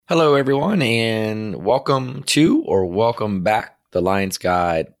Hello, everyone, and welcome to or welcome back the Lions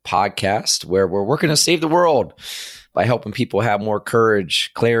Guide podcast, where we're working to save the world by helping people have more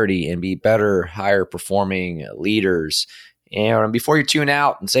courage, clarity, and be better, higher performing leaders. And before you tune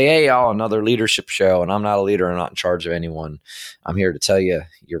out and say, hey, another leadership show, and I'm not a leader, I'm not in charge of anyone, I'm here to tell you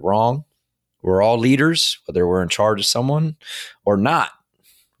you're wrong. We're all leaders, whether we're in charge of someone or not.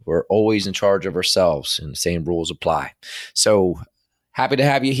 We're always in charge of ourselves, and the same rules apply. So happy to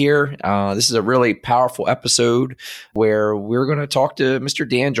have you here. This is a really powerful episode where we're going to talk to Mr.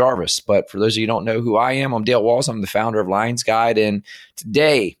 Dan Jarvis. But for those of you who don't know who I am, I'm Dale Walls. I'm the founder of Lions Guide. And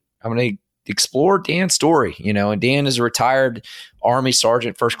today I'm going to explore Dan's story. And Dan is a retired Army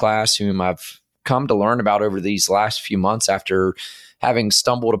Sergeant First Class whom I've come to learn about over these last few months after having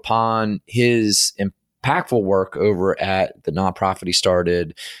stumbled upon his impactful work over at the nonprofit he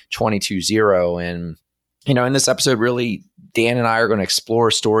started, 22Zero. And in this episode, really, Dan and I are going to explore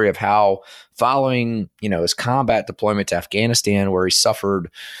a story of how following, his combat deployment to Afghanistan, where he suffered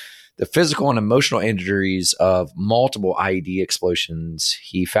the physical and emotional injuries of multiple IED explosions,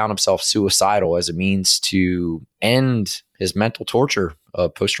 he found himself suicidal as a means to end his mental torture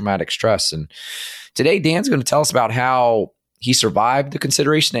of post-traumatic stress. And today, Dan's going to tell us about how he survived the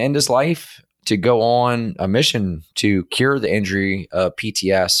consideration to end his life to go on a mission to cure the injury of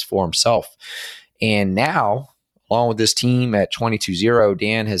PTS for himself. And now, along with this team at 22Zero,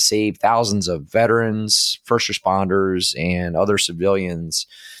 Dan has saved thousands of veterans, first responders, and other civilians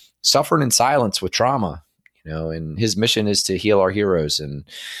suffering in silence with trauma. And his mission is to heal our heroes. And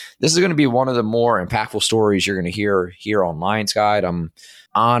this is going to be one of the more impactful stories you're going to hear here on Lions Guide. I'm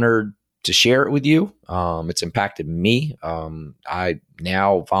honored to share it with you. It's impacted me. I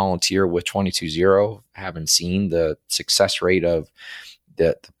now volunteer with 22Zero, having seen the success rate of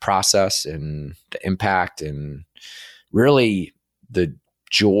the process and the impact and really the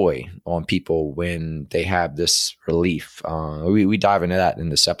joy on people when they have this relief. We dive into that in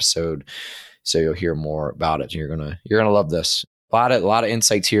this episode, so you'll hear more about it. You're gonna love this. A lot of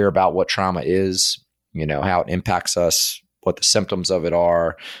insights here about what trauma is, how it impacts us, what the symptoms of it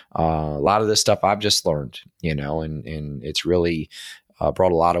are. A lot of this stuff I've just learned, and it's really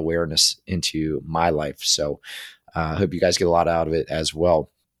brought a lot of awareness into my life. So I hope you guys get a lot out of it as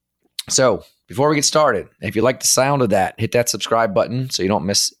well. So before we get started, if you like the sound of that, hit that subscribe button so you don't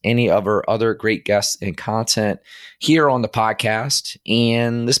miss any of our other great guests and content here on the podcast.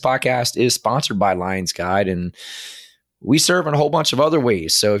 And this podcast is sponsored by Lions Guide, and we serve in a whole bunch of other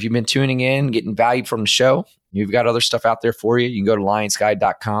ways. So if you've been tuning in, getting value from the show, you've got other stuff out there for you. You can go to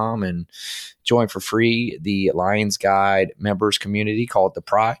lionsguide.com and join for free the Lions Guide members community called The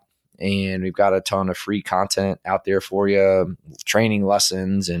Pride. And we've got a ton of free content out there for you, training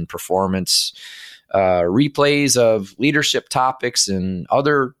lessons and performance replays of leadership topics and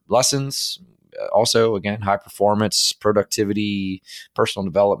other lessons. Also, again, high performance, productivity, personal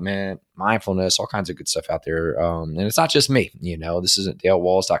development, mindfulness, all kinds of good stuff out there. And it's not just me. This isn't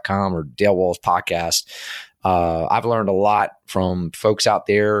DaleWalls.com or Dale Walls Podcast. I've learned a lot from folks out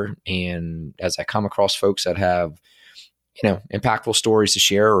there. And as I come across folks that have impactful stories to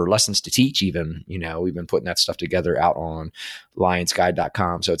share or lessons to teach even, we've been putting that stuff together out on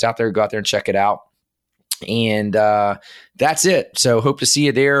lionsguide.com. So it's out there. Go out there and check it out. And that's it. So hope to see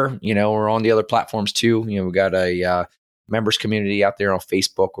you there. We're on the other platforms too. We've got a members community out there on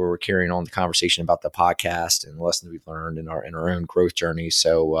Facebook where we're carrying on the conversation about the podcast and the lessons we've learned in our own growth journey.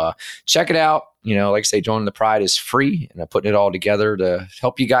 So check it out. Like I say, joining the Pride is free, and I'm putting it all together to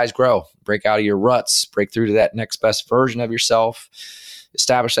help you guys grow, break out of your ruts, break through to that next best version of yourself,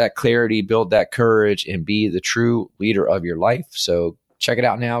 establish that clarity, build that courage, and be the true leader of your life. So check it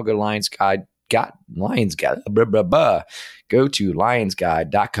out now. Go to Lions Guide. Go to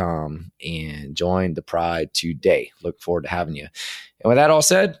lionsguide.com and join the Pride today. Look forward to having you. And with that all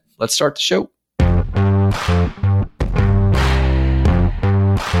said, let's start the show.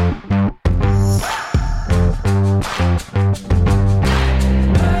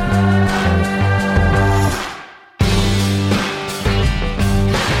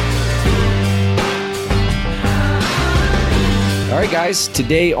 All right, guys,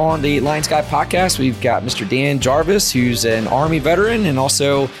 today on the Lions Guide podcast, we've got Mr. Dan Jarvis, who's an Army veteran, and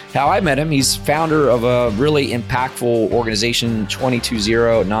also how I met him. He's founder of a really impactful organization,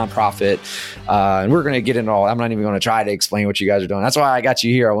 22Zero, nonprofit. And we're going to get into all. I'm not even going to try to explain what you guys are doing. That's why I got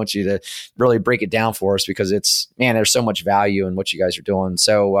you here. I want you to really break it down for us because there's so much value in what you guys are doing.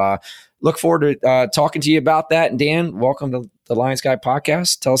 So look forward to talking to you about that. And Dan, welcome to the Lions Guide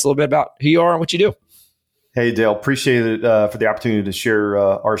podcast. Tell us a little bit about who you are and what you do. Hey, Dale, appreciate it for the opportunity to share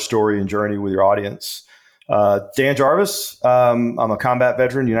our story and journey with your audience. Dan Jarvis. I'm a combat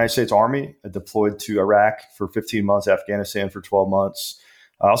veteran, United States Army. I deployed to Iraq for 15 months, Afghanistan for 12 months.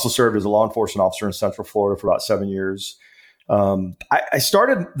 I also served as a law enforcement officer in Central Florida for about 7 years. I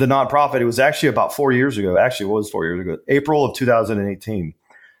started the nonprofit. It was actually about 4 years ago. Actually, it was 4 years ago, April of 2018.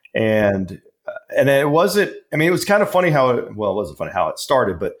 And it wasn't, I mean, it was kind of funny it wasn't funny how it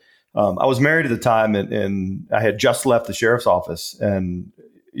started, but I was married at the time and I had just left the sheriff's office. And,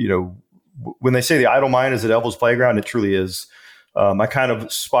 when they say the idle mind is the devil's playground, it truly is. I kind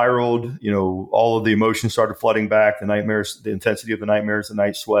of spiraled, all of the emotions started flooding back, the nightmares, the intensity of the nightmares, the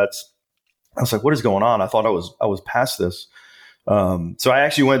night sweats. I was like, what is going on? I thought I was past this. So I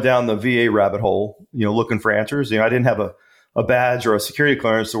actually went down the VA rabbit hole, looking for answers. I didn't have a badge or a security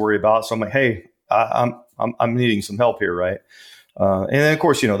clearance to worry about. So I'm like, hey, I'm needing some help here. Right. And then of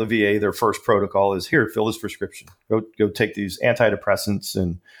course, the VA, their first protocol is here, fill this prescription, go take these antidepressants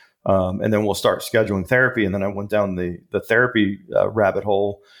and then we'll start scheduling therapy. And then I went down the therapy rabbit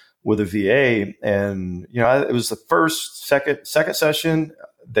hole with a VA, and it was the second session.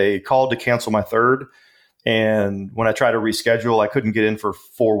 They called to cancel my third, and when I tried to reschedule, I couldn't get in for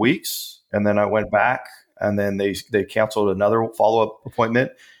 4 weeks. And then I went back, and then they canceled another follow up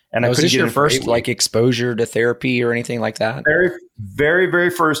appointment. And was this your first exposure to therapy or anything like that? Very, very, very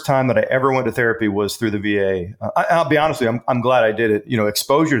first time that I ever went to therapy was through the VA. I'll be honest with you, I'm glad I did it.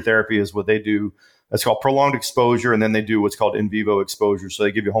 Exposure therapy is what they do. It's called prolonged exposure. And then they do what's called in vivo exposure. So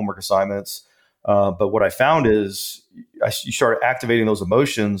they give you homework assignments. But what I found is you start activating those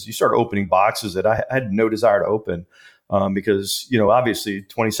emotions. You start opening boxes that I had no desire to open because, obviously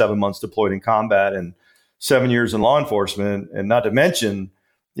 27 months deployed in combat and 7 years in law enforcement, and not to mention,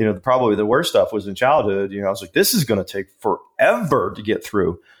 probably the worst stuff was in childhood. I was like, this is going to take forever to get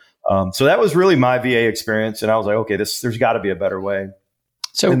through. So that was really my VA experience. And I was like, okay, there's got to be a better way.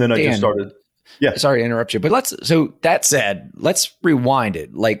 So and then Dan, I just started. Yeah. Sorry to interrupt you, but so that said, let's rewind it.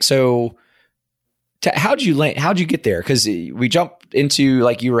 How'd you get there? Because we jumped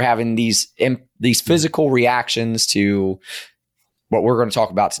into you were having these physical reactions to what we're going to talk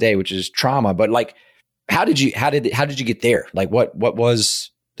about today, which is trauma. But how did you get there? What was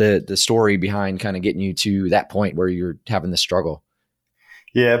the story behind kind of getting you to that point where you're having the struggle?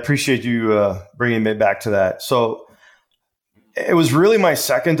 Yeah, appreciate you bringing me back to that. So it was really my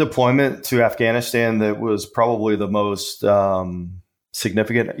second deployment to Afghanistan that was probably the most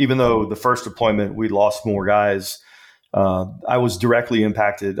significant. Even though the first deployment we lost more guys, I was directly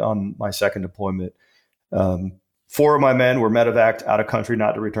impacted on my second deployment. 4 of my men were medevaced out of country,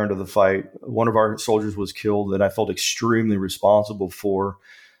 not to return to the fight. One of our soldiers was killed that I felt extremely responsible for.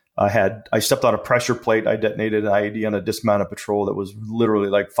 I stepped on a pressure plate. I detonated an IED on a dismounted patrol that was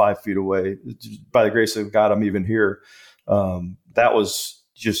literally 5 feet away. By the grace of God, I'm even here. That was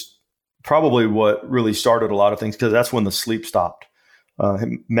just probably what really started a lot of things, because that's when the sleep stopped.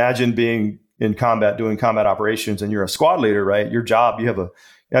 Imagine being in combat, doing combat operations, and you're a squad leader, right? Your job, I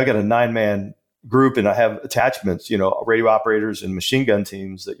got a 9-man group, and I have attachments, radio operators and machine gun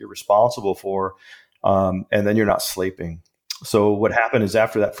teams that you're responsible for. And then you're not sleeping. So what happened is,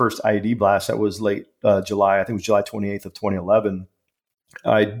 after that first IED blast, that was late July, I think it was July 28th of 2011.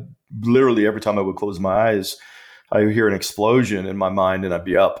 I literally, every time I would close my eyes, I would hear an explosion in my mind and I'd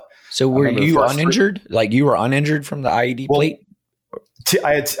be up. So were you uninjured? You were uninjured from the IED plate?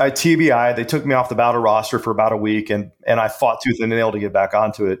 I had TBI. They took me off the battle roster for about a week, and I fought tooth and nail to get back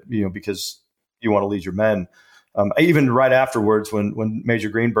onto it, because you want to lead your men. Even right afterwards, when Major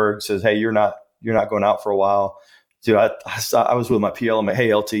Greenberg says, "Hey, you're not going out for a while," dude, I was with my PL. I'm like,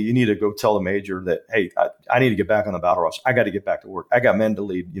 "Hey, LT, you need to go tell the major that, hey, I need to get back on the battle roster. I got to get back to work. I got men to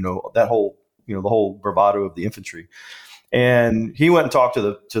lead." That whole the whole bravado of the infantry. And he went and talked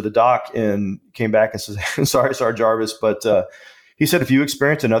to the doc and came back and says, "Sorry, Sergeant Jarvis, but." He said, if you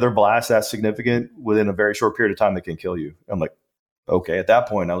experience another blast that's significant within a very short period of time, it can kill you. I'm like, okay. At that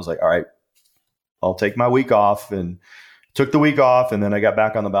point, I was like, all right, I'll take my week off, and took the week off. And then I got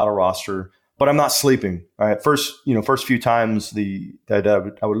back on the battle roster, but I'm not sleeping. All right. First few times I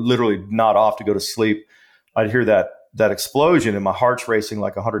would literally nod off to go to sleep. I'd hear that explosion and my heart's racing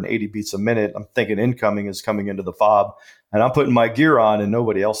 180 beats a minute. I'm thinking incoming is coming into the fob, and I'm putting my gear on and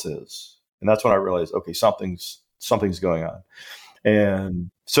nobody else is. And that's when I realized, okay, something's going on.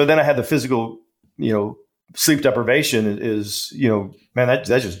 And so then I had the physical, sleep deprivation is, man, that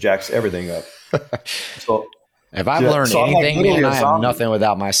just jacks everything up. So if I've learned anything, man, I have nothing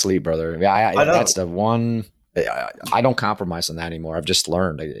without my sleep, brother. Yeah, that's the one. I don't compromise on that anymore. I've just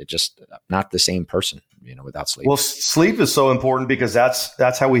learned it's just not the same person, without sleep. Well, sleep is so important because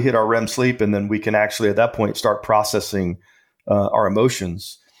that's how we hit our REM sleep. And then we can actually at that point start processing our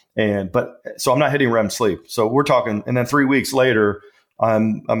emotions. So I'm not hitting REM sleep. So we're talking, and then 3 weeks later,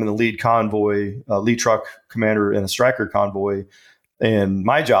 I'm in the lead convoy, lead truck commander in a Stryker convoy. And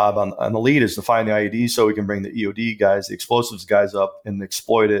my job on the lead is to find the IED so we can bring the EOD guys, the explosives guys up and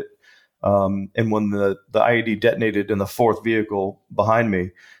exploit it. And when the IED detonated in the fourth vehicle behind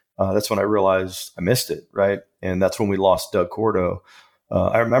me, that's when I realized I missed it, right? And that's when we lost Doug Cordo.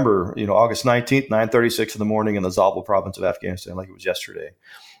 I remember, August 19th, 9:36 in the morning in the Zabul province of Afghanistan, like it was yesterday.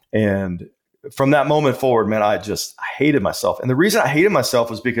 And from that moment forward, man, I hated myself. And the reason I hated myself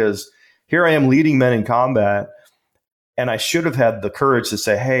was because here I am leading men in combat, and I should have had the courage to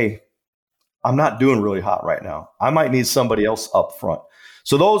say, hey, I'm not doing really hot right now. I might need somebody else up front.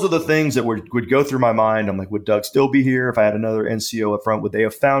 So those are the things that would go through my mind. I'm like, would Doug still be here if I had another NCO up front? Would they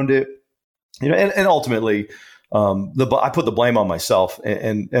have found it? And ultimately, I put the blame on myself.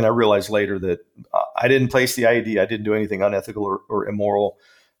 And I realized later that I didn't place the IED. I didn't do anything unethical or immoral.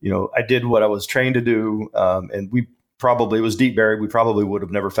 I did what I was trained to do. And it was deep buried. We probably would have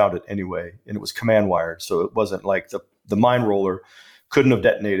never found it anyway. And it was command wired. So it wasn't like the mine roller couldn't have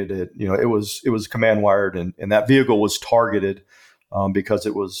detonated it. It was command wired, and that vehicle was targeted because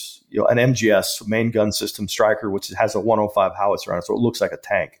it was an MGS, main gun system Stryker, which has a 105 howitzer on it. So it looks like a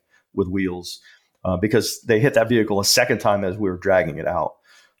tank with wheels because they hit that vehicle a second time as we were dragging it out.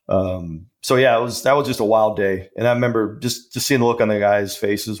 So yeah, that was just a wild day. And I remember just seeing the look on the guys'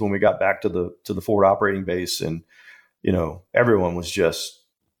 faces when we got back to the forward operating base, and everyone was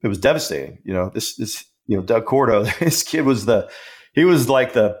it was devastating. This Doug Cordo, this kid he was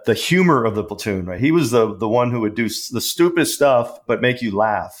like the humor of the platoon, right? He was the one who would do the stupidest stuff but make you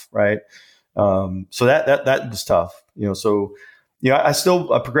laugh, right? So that was tough, So I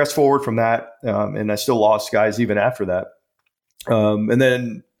still progressed forward from that, and I still lost guys even after that. And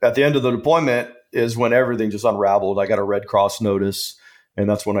then at the end of the deployment is when everything just unraveled. I got a Red Cross notice, and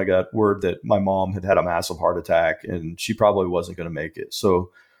that's when I got word that my mom had a massive heart attack, and she probably wasn't going to make it.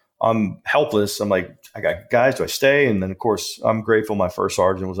 So I'm helpless. I'm like, I got guys, do I stay? And then, of course, I'm grateful my first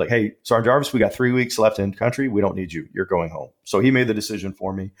sergeant was like, hey, Sergeant Jarvis, we got 3 weeks left in country. We don't need you. You're going home. So he made the decision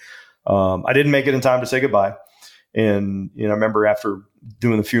for me. I didn't make it in time to say goodbye. And, I remember after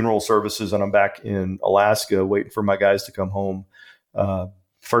doing the funeral services and I'm back in Alaska waiting for my guys to come home.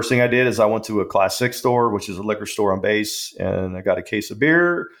 First thing I did is I went to a Class 6 store, which is a liquor store on base, and I got a case of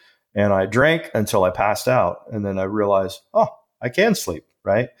beer and I drank until I passed out. And then I realized, I can sleep.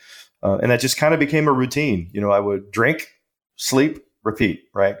 Right. And that just kind of became a routine. I would drink, sleep, repeat,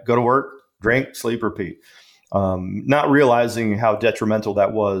 right? Go to work, drink, sleep, repeat. Not realizing how detrimental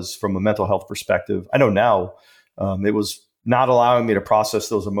that was from a mental health perspective. I know now it was not allowing me to process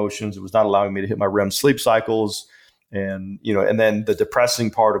those emotions. It was not allowing me to hit my REM sleep cycles. And, and then the depressing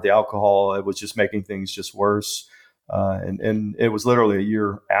part of the alcohol, it was just making things just worse. And it was literally a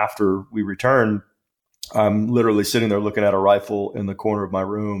year after we returned. I'm literally sitting there looking at a rifle in the corner of my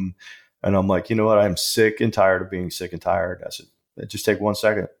room. And I'm like, you know what? I'm sick and tired of being sick and tired. I said, just take 1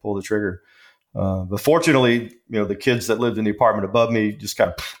 second, pull the trigger. But fortunately, the kids that lived in the apartment above me just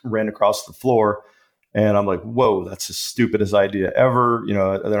kind of ran across the floor. And I'm like, whoa, that's the stupidest idea ever.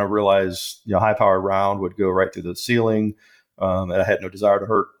 And then I realized, high powered round would go right through the ceiling. And I had no desire to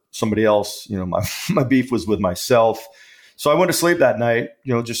hurt somebody else. My beef was with myself. So I went to sleep that night,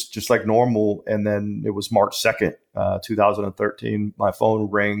 just like normal. And then it was March 2nd, 2013. My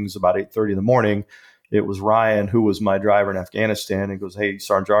phone rings about 8:30 in the morning. It was Ryan, who was my driver in Afghanistan, and goes, hey,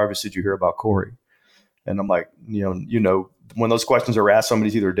 Sergeant Jarvis, did you hear about Corey? And I'm like, when those questions are asked,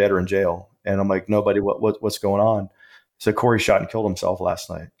 somebody's either dead or in jail. And I'm like, nobody, what's going on? So Corey shot and killed himself last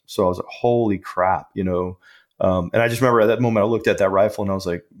night. So I was like, holy crap, And I just remember at that moment, I looked at that rifle and I was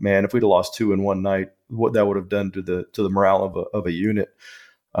like, man, if we'd have lost 2 in one night, what that would have done to the morale of a unit.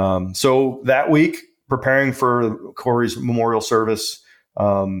 So that week, preparing for Corey's memorial service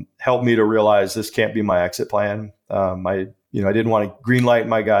helped me to realize this can't be my exit plan. I didn't want to green light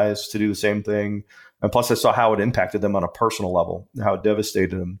my guys to do the same thing. And plus I saw how it impacted them on a personal level, how it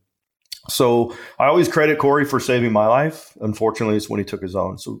devastated them. So I always credit Corey for saving my life. Unfortunately, it's when he took his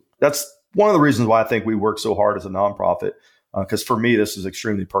own. So that's one of the reasons why I think we work so hard as a nonprofit, because for me, this is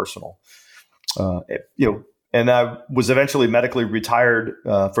extremely personal. And I was eventually medically retired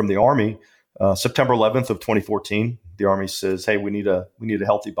from the Army, September 11th of 2014. The Army says, hey, we need a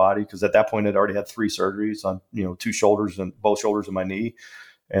healthy body. Because at that point, I'd already had 3 surgeries on, 2 shoulders and both shoulders and my knee.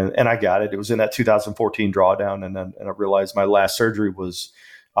 And I got it. It was in that 2014 drawdown. And I realized my last surgery was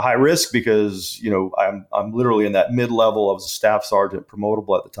a high risk because, I'm literally in that mid-level. I was a staff sergeant,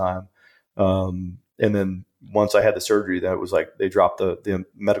 promotable at the time. And then once I had the surgery, that was like they dropped the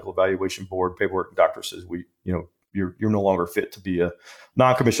medical evaluation board paperwork. And doctor says you're no longer fit to be a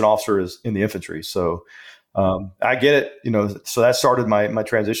non-commissioned officer is in the infantry. So I get it, so that started my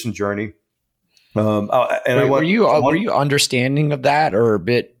transition journey. Were you understanding of that or a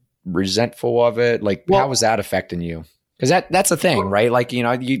bit resentful of it? Like, how was that affecting you? Because that's the thing, right? Like,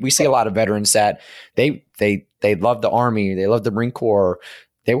 we see a lot of veterans that they love the Army, they love the Marine Corps,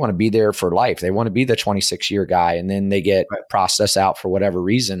 they want to be there for life. They want to be the 26-year guy, and then they get processed out for whatever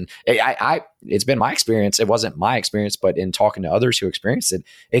reason. It's been my experience. It wasn't my experience, but in talking to others who experienced it,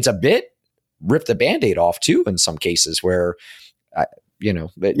 it's a bit rip the Band-Aid off too in some cases where, what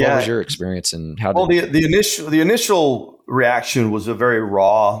was your experience and how? The initial reaction was a very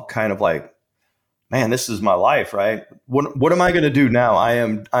raw kind of like, man, this is my life, right? What am I going to do now?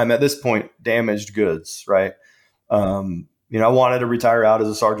 I'm at this point damaged goods, right? I wanted to retire out as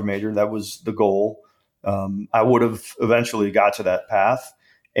a sergeant major. That was the goal. I would have eventually got to that path,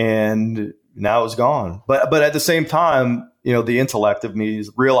 and now it's gone. But at the same time, the intellect of me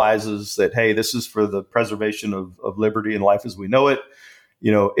realizes that, hey, this is for the preservation of liberty and life as we know it.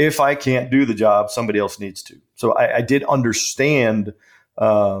 If I can't do the job, somebody else needs to. So I did understand,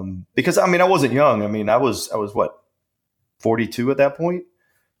 because I wasn't young. I was what, 42 at that point?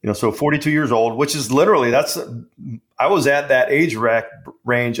 So 42 years old, which is literally, I was at that age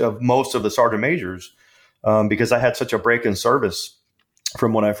range of most of the sergeant majors, because I had such a break in service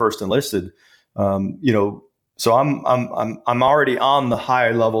from when I first enlisted. So I'm already on the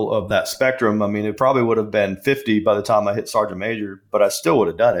high level of that spectrum. It probably would have been 50 by the time I hit sergeant major, but I still would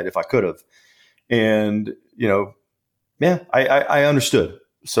have done it if I could have. And, I understood.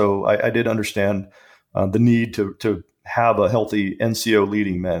 So I did understand the need to have a healthy NCO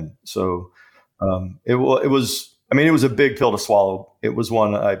leading men. So it was a big pill to swallow. It was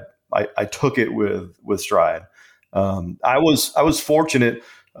one I took it with stride. I was fortunate.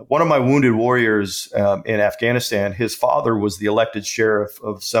 One of my wounded warriors in Afghanistan, his father was the elected sheriff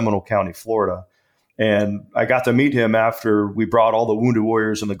of Seminole County, Florida. And I got to meet him after we brought all the wounded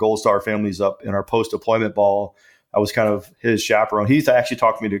warriors and the Gold Star families up in our post-deployment ball. I was kind of his chaperone. He actually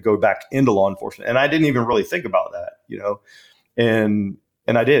talked to me to go back into law enforcement. And I didn't even really think about that, and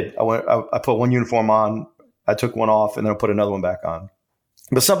I did. I put one uniform on, I took one off, and then I put another one back on.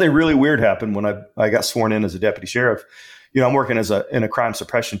 But something really weird happened when I got sworn in as a deputy sheriff. I'm working in a crime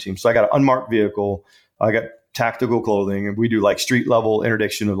suppression team. So I got an unmarked vehicle. I got tactical clothing, and we do like street level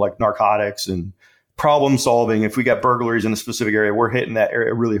interdiction of like narcotics and problem solving. If we got burglaries in a specific area, we're hitting that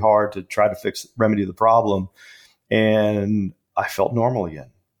area really hard to try to remedy the problem. And I felt normal again.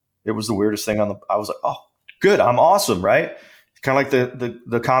 It was the weirdest thing I was like, oh, good. I'm awesome. Right. Kind of like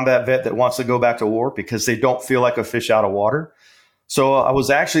the combat vet that wants to go back to war because they don't feel like a fish out of water. So I was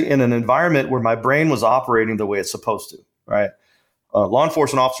actually in an environment where my brain was operating the way it's supposed to. Right. Law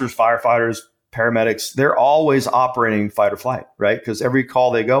enforcement officers, firefighters, paramedics, they're always operating fight or flight. Right. Because every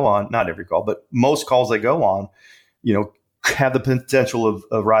call they go on, not every call, but most calls they go on, have the potential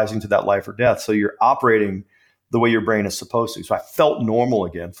of rising to that life or death. So you're operating the way your brain is supposed to. So I felt normal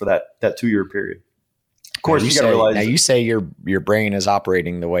again for that 2-year period. Of course, you got to realize. Now you say your brain is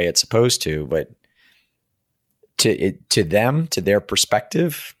operating the way it's supposed to, but to them, to their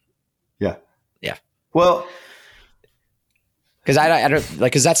perspective, yeah. Well, because I don't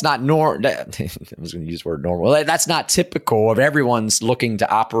because that's not normal. I was going to use the word normal. That's not typical of everyone's looking to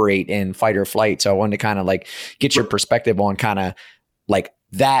operate in fight or flight. So I wanted to kind of like get your perspective on kind of like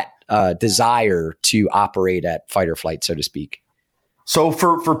that desire to operate at fight or flight, so to speak. So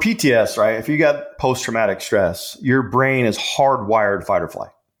for PTS, right? If you got post-traumatic stress, your brain is hardwired fight or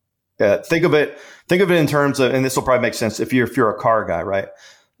flight. Think of it in terms of, and this will probably make sense if you're a car guy, right?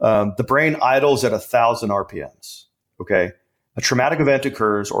 The brain idles at 1,000 RPMs. Okay, a traumatic event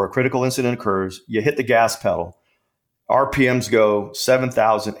occurs or a critical incident occurs. You hit the gas pedal. RPMs go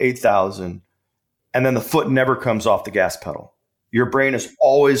 7,000, 8,000, and then the foot never comes off the gas pedal. Your brain is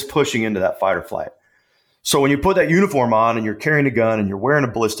always pushing into that fight or flight. So when you put that uniform on and you're carrying a gun and you're wearing a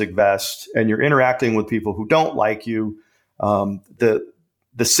ballistic vest and you're interacting with people who don't like you, the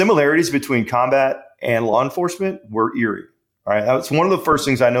similarities between combat and law enforcement were eerie. All right, that's one of the first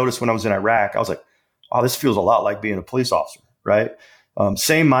things I noticed when I was in Iraq. I was like, "Oh, this feels a lot like being a police officer." Right?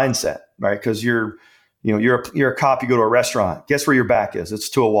 Same mindset, right? Because you're a cop. You go to a restaurant. Guess where your back is? It's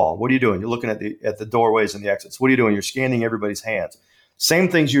to a wall. What are you doing? You're looking at the doorways and the exits. What are you doing? You're scanning everybody's hands. Same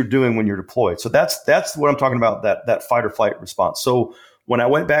things you're doing when you're deployed. So that's what I'm talking about, that fight or flight response. So when I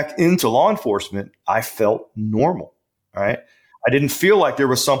went back into law enforcement, I felt normal. All right. I didn't feel like there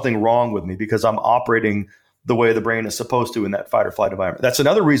was something wrong with me because I'm operating the way the brain is supposed to in that fight or flight environment. That's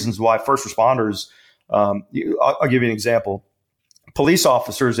another reason why first responders, I'll give you an example. Police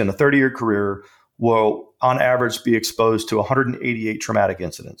officers in a 30-year career will, on average, be exposed to 188 traumatic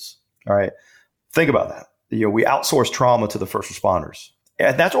incidents. All right. Think about that. We outsource trauma to the first responders.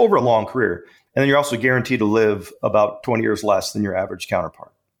 And that's over a long career. And then you're also guaranteed to live about 20 years less than your average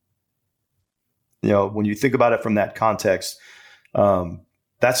counterpart. When you think about it from that context,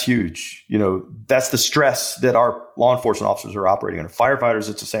 that's huge. That's the stress that our law enforcement officers are operating under. Firefighters,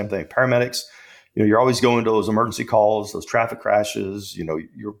 it's the same thing. Paramedics, you're always going to those emergency calls, those traffic crashes,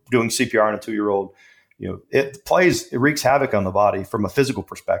 you're doing CPR on a 2-year-old. It wreaks havoc on the body from a physical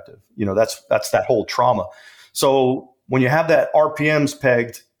perspective. That's that whole trauma. So when you have that RPMs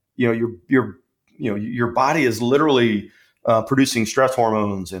pegged, your body is literally producing stress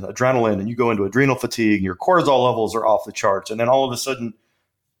hormones and adrenaline, and you go into adrenal fatigue, and your cortisol levels are off the charts. And then all of a sudden,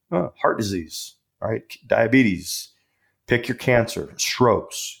 heart disease, right? Diabetes, pick your cancer,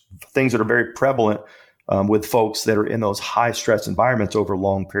 strokes, things that are very prevalent with folks that are in those high stress environments over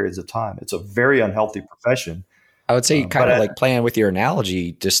long periods of time. It's a very unhealthy profession. I would say kind of like playing with your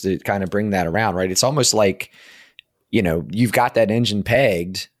analogy, just to kind of bring that around, right? It's almost like, you've got that engine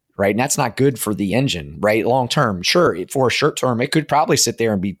pegged, right? And that's not good for the engine, right? Long term, sure. For a short term, it could probably sit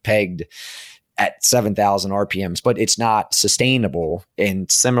there and be pegged at 7,000 RPMs, but it's not sustainable.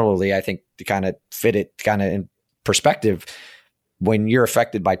 And similarly, I think to kind of fit it kind of in perspective, when you're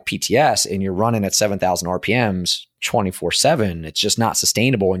affected by PTS and you're running at 7,000 RPMs 24/7, it's just not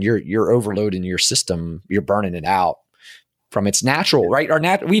sustainable, and you're overloading your system. You're burning it out from its natural, right?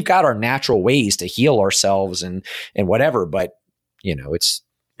 We've got our natural ways to heal ourselves and whatever, but it's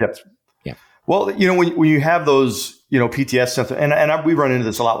yep. Yeah. Well, when you have those, PTS symptoms, and we run into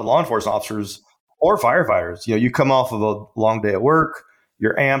this a lot with law enforcement officers or firefighters. You come off of a long day at work,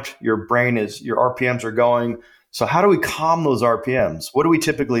 you're amped, your RPMs are going. So how do we calm those RPMs? What do we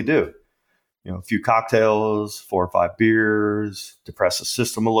typically do? A few cocktails, 4 or 5 beers, depress the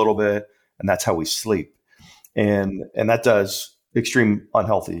system a little bit, and that's how we sleep. And that does extreme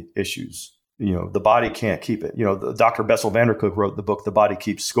unhealthy issues. The body can't keep it. Dr. Bessel van der Kolk wrote the book, The Body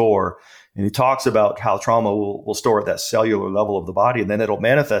Keeps Score, and he talks about how trauma will store at that cellular level of the body, and then it'll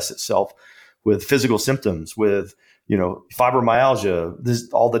manifest itself with physical symptoms, with fibromyalgia,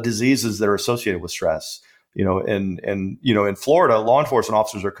 all the diseases that are associated with stress. In Florida, law enforcement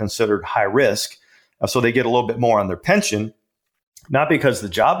officers are considered high risk, so they get a little bit more on their pension, not because the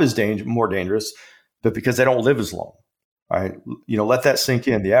job is more dangerous, but because they don't live as long. All right, let that sink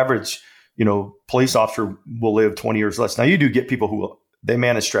in. The average, police officer will live 20 years less. Now, you do get people who they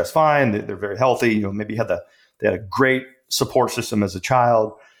manage stress fine, they're very healthy. Maybe they had a great support system as a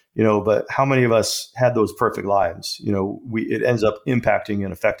child. But how many of us had those perfect lives? It ends up impacting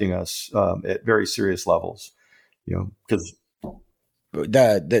and affecting us at very serious levels. Because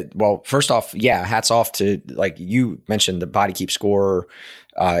well, first off, yeah, hats off to, like you mentioned, the Body Keep Score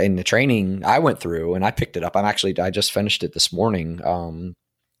in the training I went through, and I picked it up. I just finished it this morning.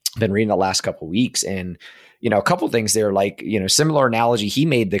 Been reading the last couple of weeks, and a couple of things there, like similar analogy. He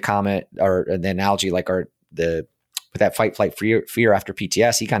made the comment or the analogy, like with that fight, flight, fear after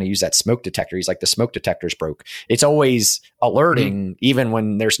PTS, he kind of used that smoke detector. He's like, the smoke detector's broke. It's always alerting, even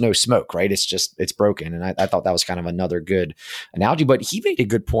when there's no smoke, right? It's broken. And I thought that was kind of another good analogy. But he made a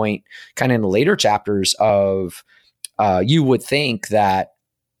good point kind of in the later chapters of you would think that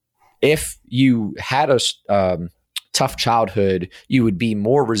if you had a tough childhood, you would be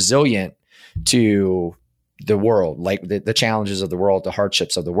more resilient to the world, like the challenges of the world, the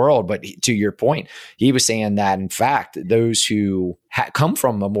hardships of the world. But to your point, he was saying that, in fact, those who come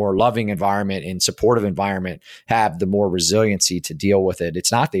from a more loving environment and supportive environment have the more resiliency to deal with it.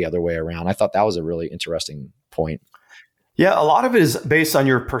 It's not the other way around. I thought that was a really interesting point. Yeah, a lot of it is based on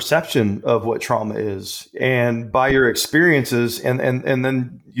your perception of what trauma is and by your experiences. And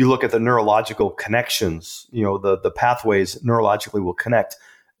then you look at the neurological connections, the pathways neurologically will connect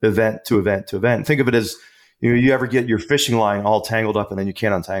event to event to event. Think of it as, you ever get your fishing line all tangled up and then you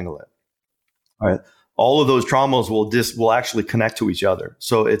can't untangle it. All right. All of those traumas will actually connect to each other.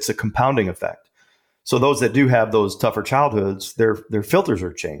 So it's a compounding effect. So those that do have those tougher childhoods, their filters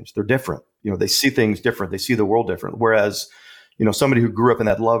are changed. They're different. They see things different. They see the world different. Whereas, somebody who grew up in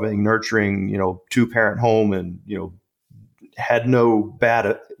that loving, nurturing, 2-parent home and, had no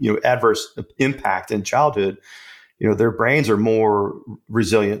bad, adverse impact in childhood, their brains are more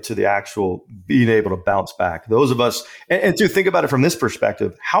resilient to the actual being able to bounce back. Those of us, and to think about it from this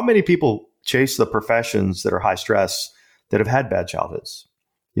perspective, how many people chase the professions that are high stress that have had bad childhoods?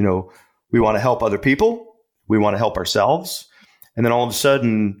 We want to help other people. We want to help ourselves. And then all of a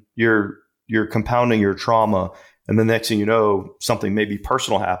sudden you're compounding your trauma. And the next thing you know, something maybe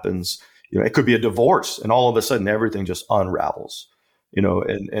personal happens. It could be a divorce, and all of a sudden everything just unravels,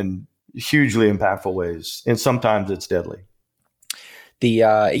 and hugely impactful ways. And sometimes it's deadly.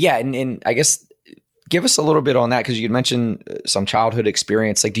 And I guess give us a little bit on that, because you mentioned some childhood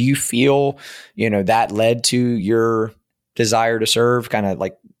experience. Like, do you feel, that led to your desire to serve?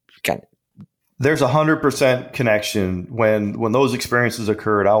 There's 100% connection. When those experiences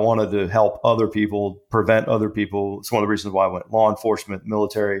occurred, I wanted to help other people, prevent other people. It's one of the reasons why I went law enforcement,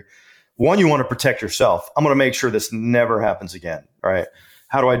 military. One, you want to protect yourself. I'm going to make sure this never happens again. Right?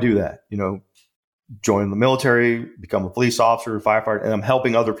 How do I do that? Join the military, become a police officer, firefighter, and I'm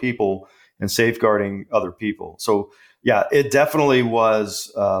helping other people and safeguarding other people. So yeah, it definitely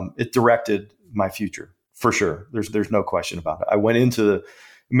was, it directed my future for sure. There's no question about it. I went into the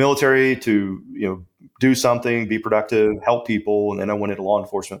military to, do something, be productive, help people. And then I went into law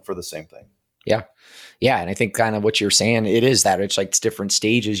enforcement for the same thing. Yeah. Yeah. And I think kind of what you're saying, it's different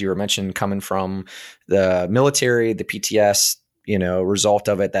stages. You were mentioning coming from the military, the PTS, result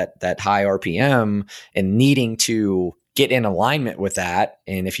of it, that high RPM, and needing to get in alignment with that.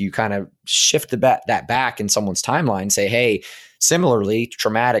 And if you kind of shift that back in someone's timeline, say, hey, similarly,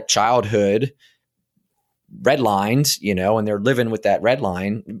 traumatic childhood, redlined, and they're living with that red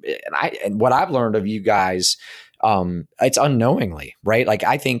line. And what I've learned of you guys, it's unknowingly, right? Like,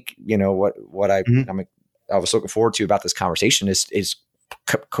 I think, what I was looking forward to about this conversation is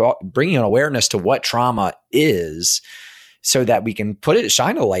bringing an awareness to what trauma is, so that we can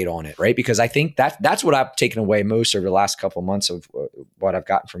shine a light on it, right? Because I think that's what I've taken away most over the last couple of months of what I've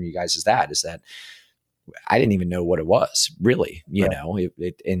gotten from you guys is that I didn't even know what it was, really,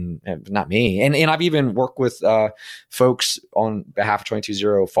 and not me. And I've even worked with folks on behalf of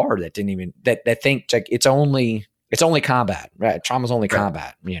 220 FAR that didn't even, that think like it's only combat, right? Trauma's only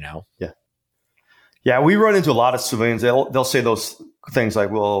combat, Yeah. Yeah. We run into a lot of civilians. They'll say those things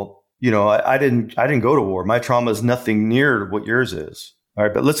like, well, I didn't go to war. My trauma is nothing near what yours is. All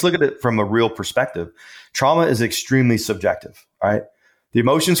right. But let's look at it from a real perspective. Trauma is extremely subjective. All right. The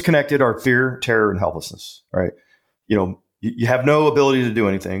emotions connected are fear, terror, and helplessness. All right. You have no ability to do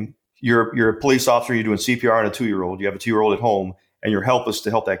anything. You're a police officer. You're doing CPR on a 2-year-old. You have a 2-year-old at home, and you're helpless to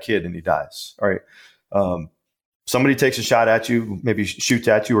help that kid, and he dies. All right. Somebody takes a shot at you, maybe shoots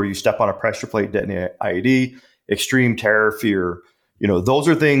at you, or you step on a pressure plate, detonate IED. Extreme terror, fear. Those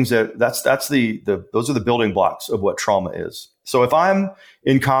are things those are the building blocks of what trauma is. So if I'm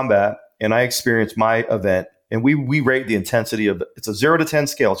in combat and I experience my event, and we rate the intensity of it's a 0 to 10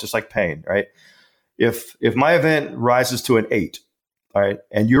 scale. It's just like pain, right? If my event rises to an 8, all right,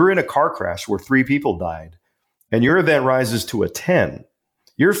 and you're in a car crash where 3 people died, and your event rises to a 10,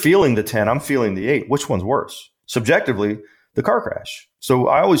 you're feeling the 10, I'm feeling the 8. Which one's worse? Subjectively, the car crash. So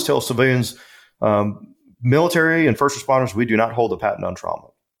I always tell civilians, military and first responders, we do not hold a patent on trauma.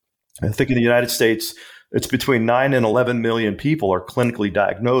 I think in the United States, it's between 9 and 11 million people are clinically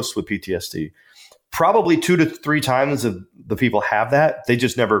diagnosed with PTSD. Probably 2 to 3 times of the people have that. They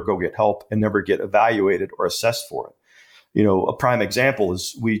just never go get help and never get evaluated or assessed for it. A prime example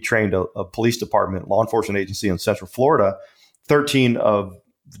is we trained a police department, law enforcement agency in Central Florida. 13 of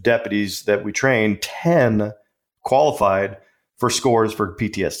the deputies that we trained, 10 qualified for scores for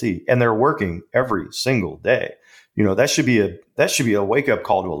PTSD, and they're working every single day. That should be a wake up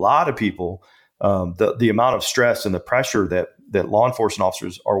call to a lot of people. The amount of stress and the pressure that law enforcement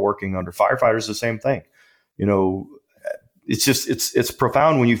officers are working under. Firefighters, the same thing. It's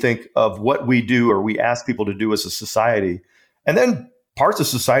profound when you think of what we do or we ask people to do as a society, and then parts of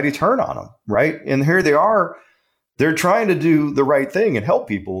society turn on them, right? And here they are, they're trying to do the right thing and help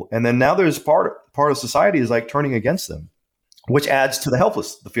people, and then now there's part of society is like turning against them, which adds to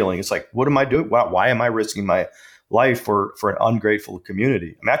the feeling. It's like, what am I doing? Why am I risking my life for an ungrateful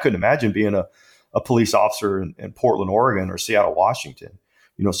community? I mean, I couldn't imagine being a police officer in Portland, Oregon, or Seattle, Washington.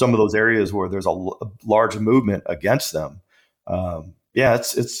 Some of those areas where there's a large movement against them.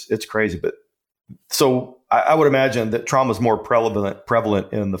 It's crazy. But so I would imagine that trauma is more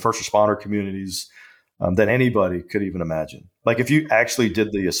prevalent in the first responder communities than anybody could even imagine. Like if you actually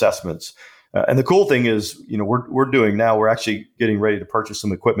did the assessments. And the cool thing is, we're actually getting ready to purchase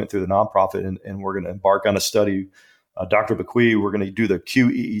some equipment through the nonprofit, and we're going to embark on a study. Dr. Bequee, we're going to do the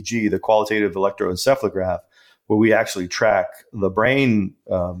QEEG, the qualitative electroencephalograph, where we actually track the brain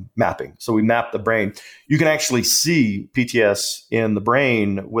mapping. So we map the brain. You can actually see PTS in the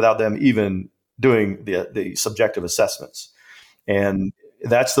brain without them even doing the subjective assessments. And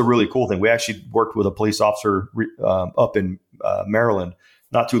that's the really cool thing. We actually worked with a police officer up in Maryland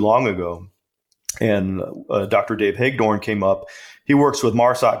not too long ago. And Dr. Dave Hagdorn came up. He works with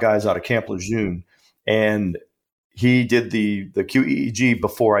MARSOC guys out of Camp Lejeune. And he did the QEEG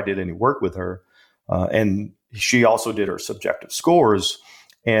before I did any work with her. And she also did her subjective scores.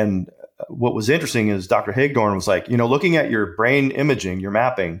 And what was interesting is Dr. Hagedorn was like, looking at your brain imaging, your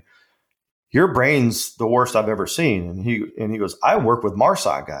mapping, your brain's the worst I've ever seen. And he goes, I work with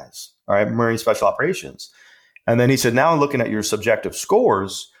MARSOC guys, all right, Marine Special Operations. And then he said, now I'm looking at your subjective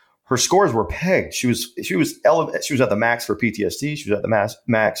scores. Her scores were pegged. She was at the max for PTSD. She was at the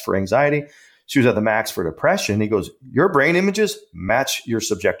max for anxiety. She was at the max for depression. He goes, your brain images match your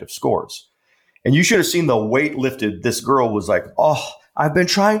subjective scores. And you should have seen the weight lifted. This girl was like, oh, I've been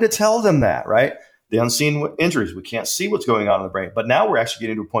trying to tell them that, right? The unseen injuries. We can't see what's going on in the brain. But now we're actually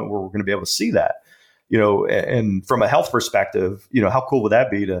getting to a point where we're going to be able to see that, and from a health perspective, how cool would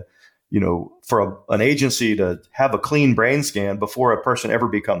that be to, for an agency to have a clean brain scan before a person ever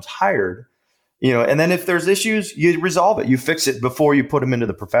becomes hired, and then if there's issues, you resolve it, you fix it before you put them into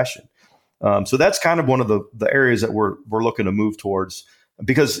the profession. So that's kind of one of the areas that we're looking to move towards,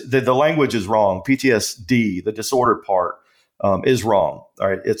 because the language is wrong. PTSD, the disorder part, is wrong. All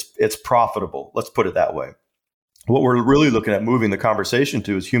right. It's profitable. Let's put it that way. What we're really looking at moving the conversation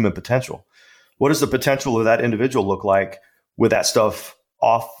to is human potential. What does the potential of that individual look like with that stuff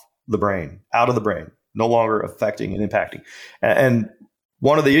off the brain, out of the brain, no longer affecting and impacting? And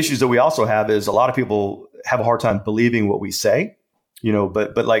one of the issues that we also have is a lot of people have a hard time believing what we say,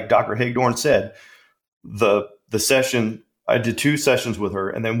 but like Dr. Hagedorn said, the session, I did 2 sessions with her,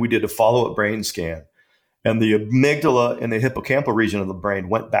 and then we did a follow-up brain scan. And the amygdala and the hippocampal region of the brain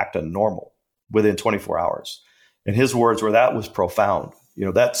went back to normal within 24 hours. And his words were, that was profound.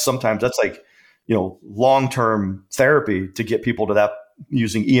 That's like, long-term therapy to get people to that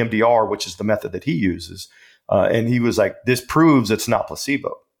using EMDR, which is the method that he uses. And he was like, this proves it's not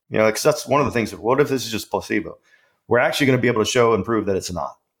placebo. Because that's one of the things. What if this is just placebo? We're actually going to be able to show and prove that it's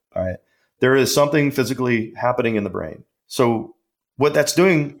not. All right. There is something physically happening in the brain. So what that's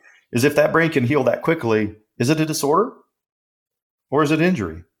doing is, if that brain can heal that quickly, is it a disorder or is it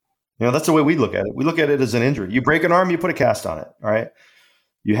injury? That's the way we look at it. We look at it as an injury. You break an arm, you put a cast on it. All right.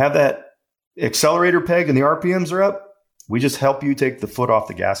 You have that accelerator peg and the RPMs are up. We just help you take the foot off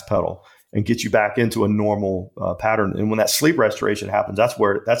the gas pedal and get you back into a normal pattern. And when that sleep restoration happens, that's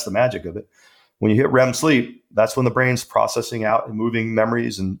the magic of it. When you hit REM sleep, that's when the brain's processing out and moving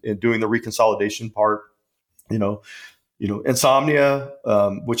memories and doing the reconsolidation part. Insomnia,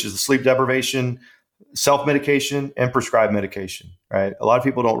 which is the sleep deprivation, self-medication, and prescribed medication, right? A lot of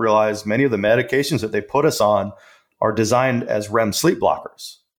people don't realize many of the medications that they put us on are designed as REM sleep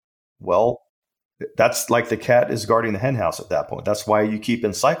blockers. Well, that's like the cat is guarding the hen house at that point. That's why you keep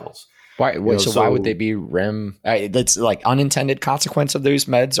in cycles. Why? Why would they be REM? That's like unintended consequence of those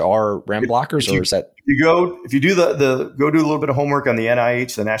meds are REM blockers, or is that? If you do go do a little bit of homework on the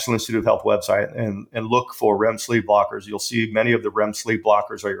NIH, the National Institute of Health website, and look for REM sleep blockers, you'll see many of the REM sleep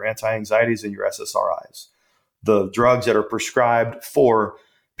blockers are your anti-anxieties and your SSRIs, the drugs that are prescribed for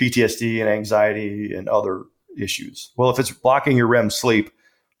PTSD and anxiety and other issues. Well, if it's blocking your REM sleep,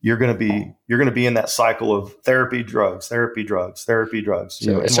 you're going to be in that cycle of therapy, drugs.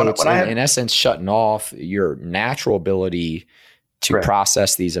 So in essence, shutting off your natural ability to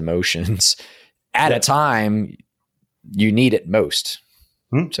process these emotions at a time you need it most,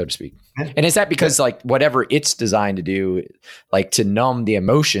 so to speak. Yeah. And is that because like whatever it's designed to do, like to numb the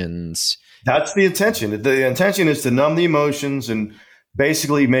emotions? That's the intention. The intention is to numb the emotions and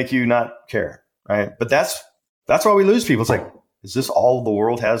basically make you not care, right? But that's why we lose people. It's like, is this all the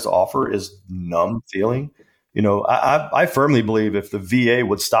world has to offer, is numb feeling? I firmly believe if the VA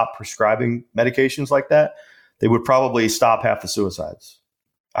would stop prescribing medications like that, they would probably stop half the suicides.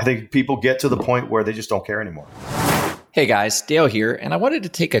 I think people get to the point where they just don't care anymore. Hey guys, Dale here, and I wanted to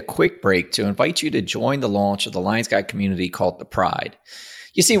take a quick break to invite you to join the launch of the Lions Guide community called The Pride.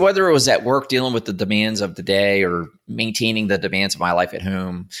 You see, whether it was at work dealing with the demands of the day or maintaining the demands of my life at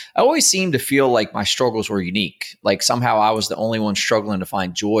home, I always seemed to feel like my struggles were unique. Like somehow I was the only one struggling to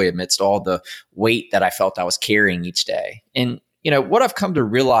find joy amidst all the weight that I felt I was carrying each day. And, what I've come to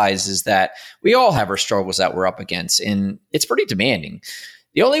realize is that we all have our struggles that we're up against, and it's pretty demanding.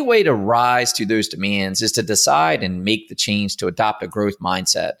 The only way to rise to those demands is to decide and make the change to adopt a growth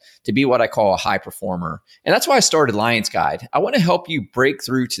mindset, to be what I call a high performer. And that's why I started Lions Guide. I want to help you break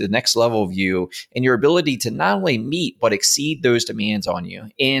through to the next level of you and your ability to not only meet, but exceed those demands on you.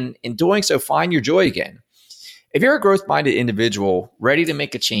 And in doing so, find your joy again. If you're a growth-minded individual ready to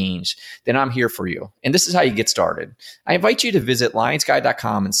make a change, then I'm here for you. And this is how you get started. I invite you to visit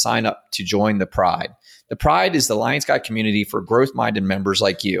lionsguide.com and sign up to join the Pride. The Pride is the Lions Guide community for growth-minded members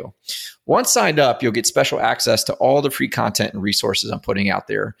like you. Once signed up, you'll get special access to all the free content and resources I'm putting out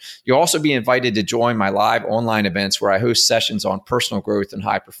there. You'll also be invited to join my live online events where I host sessions on personal growth and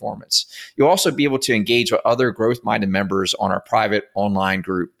high performance. You'll also be able to engage with other growth-minded members on our private online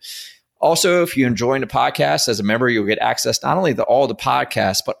group. Also, if you're enjoying the podcast as a member, you'll get access not only to all the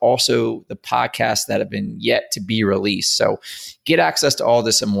podcasts, but also the podcasts that have been yet to be released. So get access to all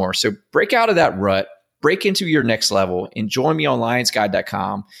this and more. So break out of that rut, break into your next level, and join me on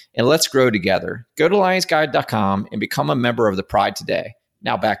lionsguide.com, and let's grow together. Go to lionsguide.com and become a member of the Pride today.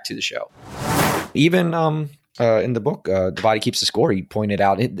 Now back to the show. Even in the book, The Body Keeps the Score, he pointed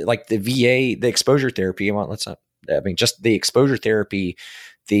out like the VA, the exposure therapy. Well, just the exposure therapy,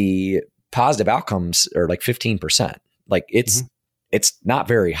 the positive outcomes are like 15%. Like it's not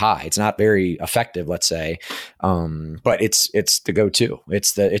very high. It's not very effective, let's say. But it's the go-to.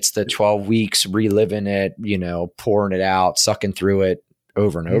 It's the 12 weeks reliving it, pouring it out, sucking through it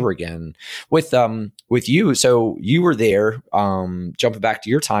over and over again. With you, so you were there, jumping back to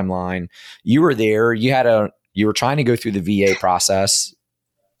your timeline, you were there, you were trying to go through the VA process.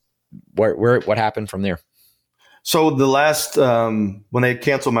 What happened from there? So the last, when they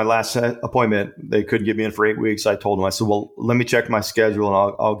canceled my last appointment, they couldn't get me in for 8 weeks. I told them, I said, well, let me check my schedule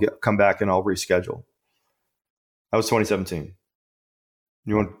and I'll come back and I'll reschedule. That was 2017.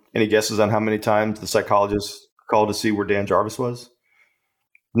 You want any guesses on how many times the psychologist called to see where Dan Jarvis was?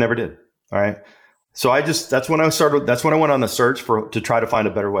 Never did. All right. So that's when I went on the search to try to find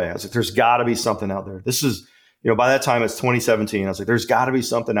a better way. I was like, there's gotta be something out there. This is, by that time it's 2017. I was like, there's got to be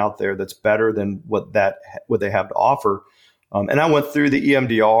something out there that's better than what they have to offer. And I went through the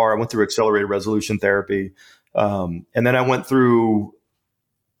EMDR. I went through accelerated resolution therapy. And then I went through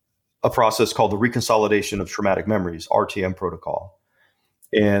a process called the reconsolidation of traumatic memories, RTM protocol.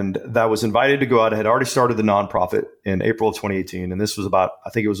 And that was invited to go out. I had already started the nonprofit in April of 2018. And this was I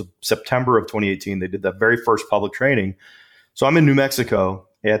think it was September of 2018. They did that very first public training. So I'm in New Mexico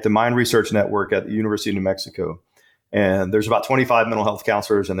at the Mind Research Network at the University of New Mexico. And there's about 25 mental health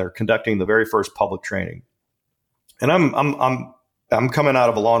counselors, and they're conducting the very first public training. And I'm coming out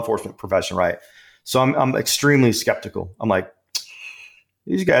of a law enforcement profession, right? So I'm extremely skeptical. I'm like,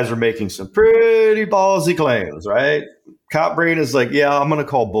 these guys are making some pretty ballsy claims, right? Cop brain is like, yeah, I'm going to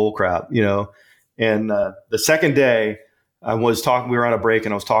call bull crap, And the second day we were on a break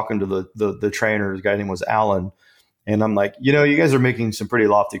and I was talking to the trainer, the guy named was Alan. And I'm like, you guys are making some pretty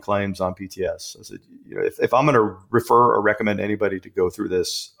lofty claims on PTS. I said, if I'm going to refer or recommend anybody to go through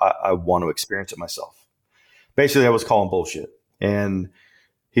this, I want to experience it myself. Basically, I was calling bullshit. And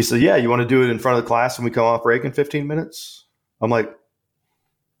he said, yeah, you want to do it in front of the class when we come off break in 15 minutes? I'm like,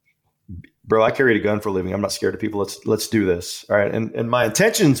 bro, I carried a gun for a living. I'm not scared of people. Let's do this. All right. And my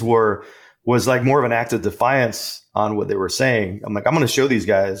intentions was like more of an act of defiance on what they were saying. I'm like, I'm going to show these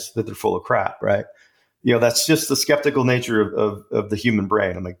guys that they're full of crap. Right. That's just the skeptical nature of the human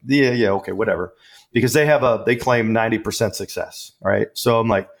brain. I'm like, yeah, okay, whatever. Because they claim 90% success. All right. So I'm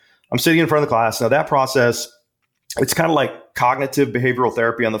like, I'm sitting in front of the class. Now that process, it's kind of like cognitive behavioral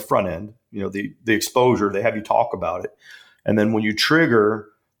therapy on the front end. The exposure, they have you talk about it. And then when you trigger,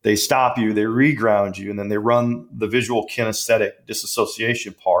 they stop you, they reground you, and then they run the visual kinesthetic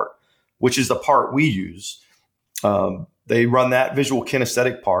disassociation part, which is the part we use. They run that visual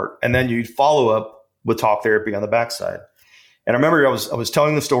kinesthetic part, and then you follow up with talk therapy on the backside. And I remember I was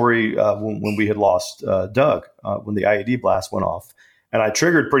telling the story when we had lost Doug, when the IED blast went off, and I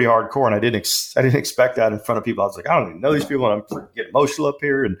triggered pretty hardcore, and I didn't expect that in front of people. I was like, I don't even know these people, and I'm getting emotional up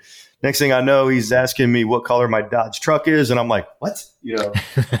here. And next thing I know, he's asking me what color my Dodge truck is, and I'm like, what?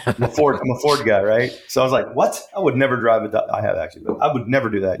 I'm a Ford guy, right? So I was like, what? I would never drive a Dodge. I have actually, but I would never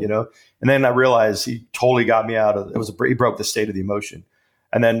do that, And then I realized he totally got me out of it. He broke the state of the emotion,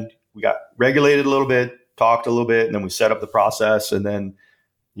 and then we got regulated a little bit, talked a little bit, and then we set up the process. And then,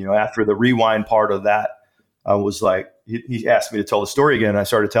 after the rewind part of that, I was like, he asked me to tell the story again. And I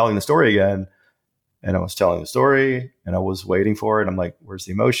started telling the story again, and I was telling the story and I was waiting for it. I'm like, where's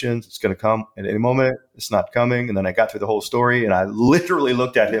the emotions? It's going to come at any moment. It's not coming. And then I got through the whole story and I literally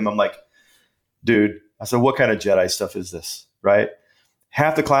looked at him. I'm like, dude, I said, what kind of Jedi stuff is this? Right.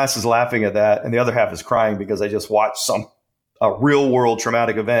 Half the class is laughing at that. And the other half is crying because I just watched a real world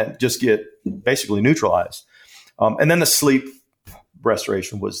traumatic event just get basically neutralized. And then the sleep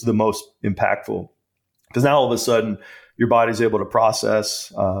restoration was the most impactful because now all of a sudden your body's able to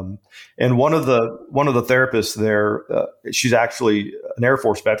process. And one of the therapists there, she's actually an Air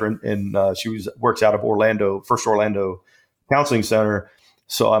Force veteran, and works out of First Orlando Counseling Center.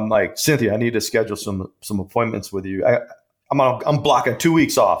 So I'm like, Cynthia, I need to schedule some appointments with you. I'm blocking 2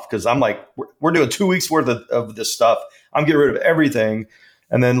 weeks off because I'm like, we're doing 2 weeks worth of this stuff. I'm getting rid of everything.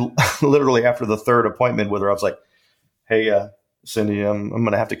 And then literally after the third appointment with her, I was like, hey, Cindy, I'm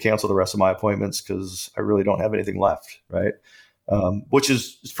going to have to cancel the rest of my appointments because I really don't have anything left. Right. Which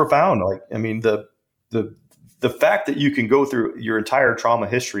is profound. Like, I mean, the the fact that you can go through your entire trauma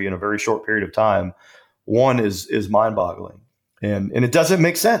history in a very short period of time, one is mind boggling. And it doesn't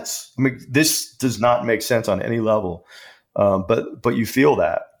make sense. I mean, this does not make sense on any level. But you feel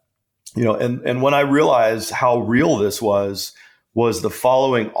that, and when I realized how real this was the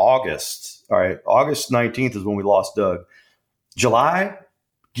following August. All right. August 19th is when we lost Doug. July,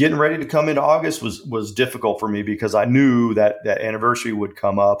 getting ready to come into August was difficult for me because I knew that anniversary would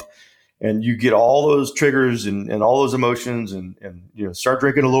come up, and you get all those triggers and all those emotions and start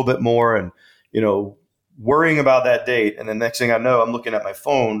drinking a little bit more and, worrying about that date. And the next thing I know, I'm looking at my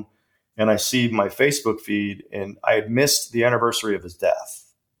phone and I see my Facebook feed, and I had missed the anniversary of his death,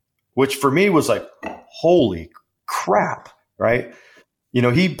 which for me was like, holy crap. Right.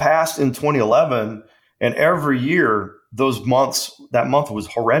 He passed in 2011, and every year that month was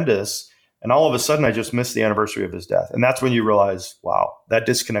horrendous. And all of a sudden I just missed the anniversary of his death. And that's when you realize, wow, that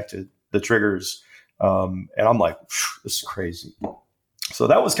disconnected the triggers. And I'm like, this is crazy. So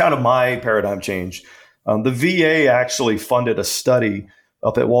that was kind of my paradigm change. The VA actually funded a study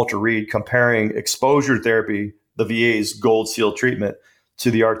up at Walter Reed comparing exposure therapy, the VA's gold seal treatment, to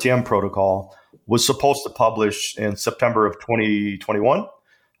the RTM protocol. Was supposed to publish in September of 2021.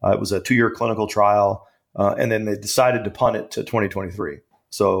 It was a 2-year clinical trial. And then they decided to punt it to 2023.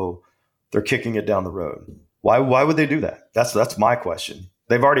 So they're kicking it down the road. Why would they do that? That's my question.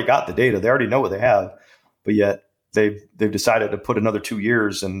 They've already got the data. They already know what they have, but yet they've decided to put another 2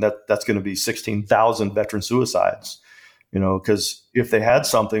 years, and that's going to be 16,000 veteran suicides. Because if they had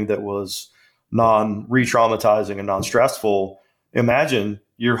something that was non-re-traumatizing and non-stressful, imagine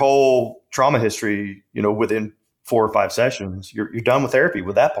your whole trauma history, within 4 or 5 sessions, you're done with therapy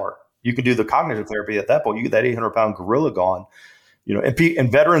with that part. You can do the cognitive therapy at that point. You get that 800-pound gorilla gone,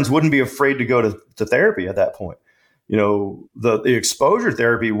 and veterans wouldn't be afraid to go to therapy at that point. The exposure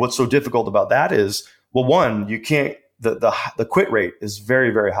therapy, what's so difficult about that is, well, one, you can't, the quit rate is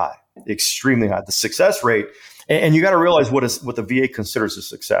very, very high, extremely high. The success rate, and you got to realize what the VA considers a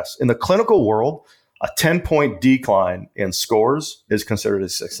success. In the clinical world, a 10-point decline in scores is considered a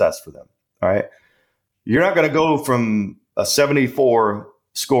success for them. All right. You're not going to go from a 74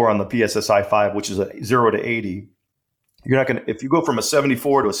 score on the PSSI-5, which is a 0 to 80. You're not going to, if you go from a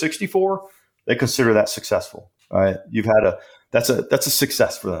 74 to a 64, they consider that successful. All right. That's a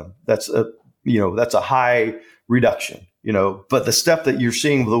success for them. That's a high reduction, but the step that you're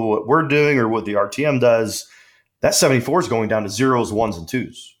seeing with what we're doing or what the RTM does, that 74 is going down to 0s, 1s, and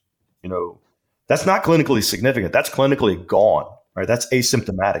 2s. That's not clinically significant. That's clinically gone, right? That's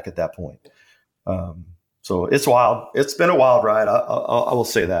asymptomatic at that point. So it's wild. It's been a wild ride. I will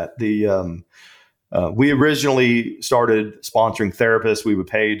say that. We originally started sponsoring therapists. We would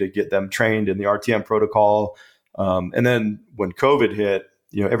pay to get them trained in the RTM protocol. And then when COVID hit,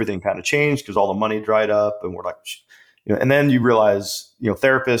 everything kind of changed because all the money dried up, and we're like, and then you realize,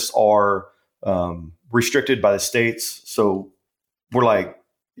 therapists are restricted by the states. So we're like,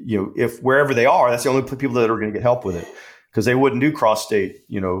 if wherever they are, that's the only people that are going to get help with it, because they wouldn't do cross-state,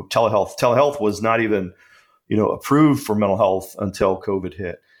 telehealth. Telehealth was not even, approved for mental health until COVID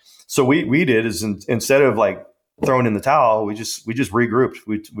hit. So we did is instead of like throwing in the towel, we just regrouped.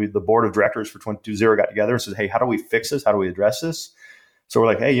 The board of directors for 22-0 got together and said, hey, how do we fix this? How do we address this? So we're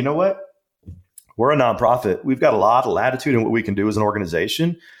like, hey, you know what? We're a nonprofit. We've got a lot of latitude in what we can do as an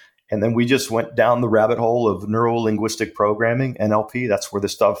organization. And then we just went down the rabbit hole of neuro-linguistic programming, NLP. That's where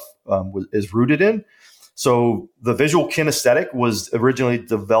this stuff is rooted in. So the visual kinesthetic was originally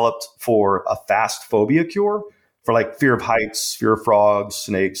developed for a fast phobia cure for like fear of heights, fear of frogs,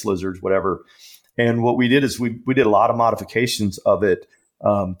 snakes, lizards, whatever. And what we did is we did a lot of modifications of it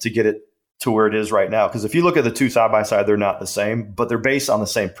to get it to where it is right now. Because if you look at the two side by side, they're not the same, but they're based on the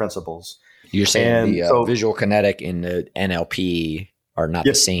same principles. You're saying the visual kinetic and the NLP are not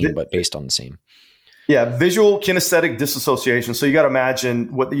the same, but based on the same. Yeah, visual kinesthetic disassociation. So you got to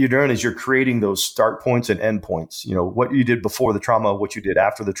imagine what you're doing is you're creating those start points and end points. What you did before the trauma, what you did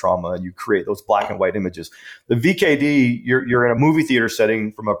after the trauma, and you create those black and white images. The VKD, you're in a movie theater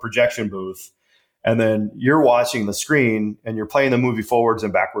setting from a projection booth, and then you're watching the screen and you're playing the movie forwards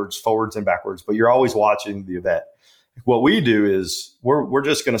and backwards, but you're always watching the event. What we do is we're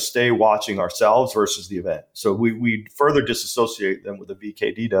just going to stay watching ourselves versus the event. So we further disassociate them what the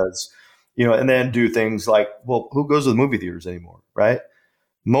VKD does, and then do things like, well, who goes to the movie theaters anymore, right?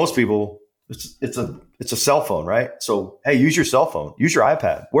 Most people, it's a cell phone, right? So, hey, use your cell phone, use your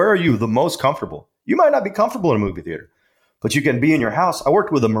iPad. Where are you the most comfortable? You might not be comfortable in a movie theater, but you can be in your house. I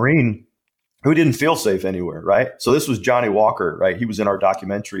worked with a Marine who didn't feel safe anywhere, right? So this was Johnny Walker, right? He was in our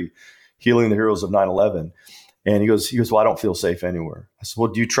documentary, Healing the Heroes of 9/11. And he goes, well, I don't feel safe anywhere. I said,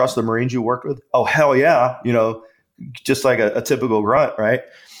 well, do you trust the Marines you worked with? Oh, hell yeah. Just like a typical grunt, right?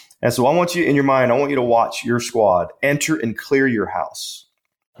 And so I want you in your mind, I want you to watch your squad enter and clear your house,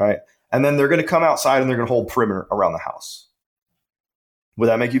 right? And then they're going to come outside and they're going to hold perimeter around the house. Would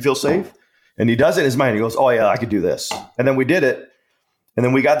that make you feel safe? And he does it in his mind. He goes, oh yeah, I could do this. And then we did it. And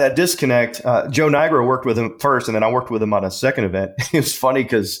then we got that disconnect. Joe Nigro worked with him first, and then I worked with him on a second event. It was funny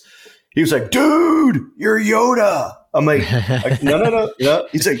because he was like, dude, you're Yoda. I'm like no.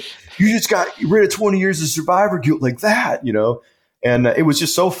 He's like, you just got rid of 20 years of survivor guilt like that, And it was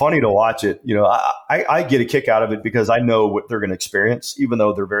just so funny to watch it. I get a kick out of it because I know what they're going to experience, even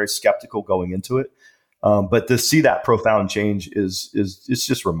though they're very skeptical going into it. But to see that profound change is it's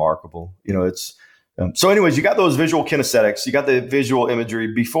just remarkable. So anyways, you got those visual kinesthetics, you got the visual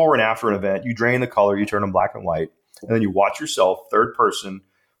imagery before and after an event. You drain the color, you turn them black and white, and then you watch yourself, third person,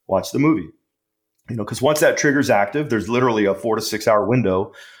 watch the movie. Because once that trigger's active, there's literally a 4 to 6 hour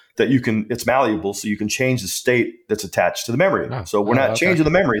window that it's malleable, so you can change the state that's attached to the memory. So we're not changing the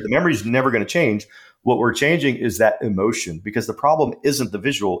memory. The memory is never going to change. What we're changing is that emotion, because the problem isn't the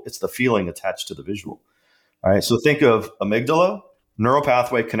visual, it's the feeling attached to the visual. All right. So think of amygdala, neural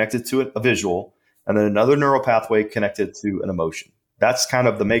pathway connected to it, a visual, and then another neural pathway connected to an emotion. That's kind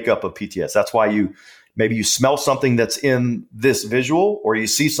of the makeup of PTS. That's why maybe you smell something that's in this visual, or you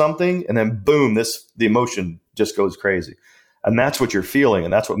see something and then boom, the emotion just goes crazy. And that's what you're feeling.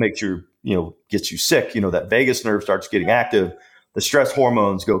 And that's what makes you, gets you sick. That vagus nerve starts getting active. The stress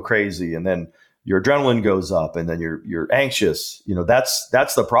hormones go crazy. And then your adrenaline goes up, and then you're anxious.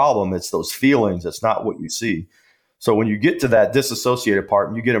 That's the problem. It's those feelings. It's not what you see. So when you get to that disassociated part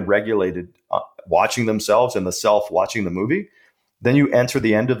and you get them regulated, watching themselves and the self watching the movie, then you enter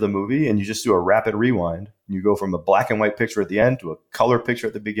the end of the movie and you just do a rapid rewind. You go from a black and white picture at the end to a color picture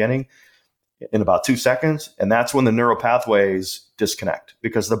at the beginning in about 2 seconds. And that's when the neural pathways disconnect,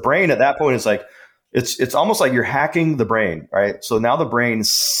 because the brain at that point is like, it's almost like you're hacking the brain, right? So now the brain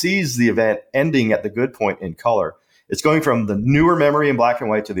sees the event ending at the good point in color. It's going from the newer memory in black and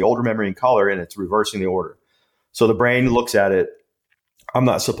white to the older memory in color, and it's reversing the order. So the brain looks at it. I'm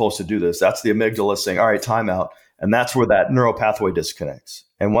not supposed to do this. That's the amygdala saying, all right, timeout. And that's where that neural pathway disconnects.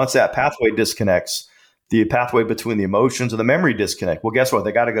 And once that pathway disconnects, the pathway between the emotions and the memory disconnect. Well, guess what?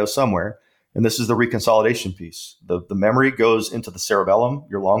 They got to go somewhere. And this is the reconsolidation piece. The memory goes into the cerebellum,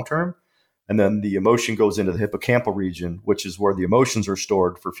 your long-term, and then the emotion goes into the hippocampal region, which is where the emotions are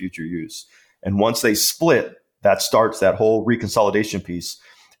stored for future use. And once they split, that starts that whole reconsolidation piece.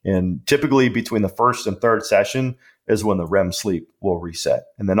 And typically between the first and third session is when the REM sleep will reset.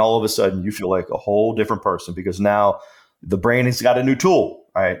 And then all of a sudden you feel like a whole different person, because now the brain has got a new tool,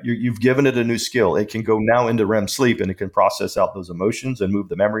 right? You've given it a new skill. It can go now into REM sleep, and it can process out those emotions and move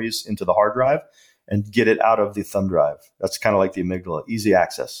the memories into the hard drive and get it out of the thumb drive. That's kind of like the amygdala, easy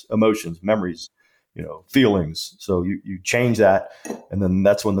access, emotions, memories, feelings. So you change that, and then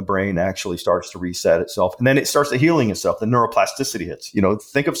that's when the brain actually starts to reset itself, and then it starts to healing itself. The neuroplasticity hits.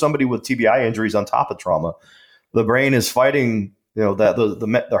 Think of somebody with TBI injuries on top of trauma. The brain is fighting. That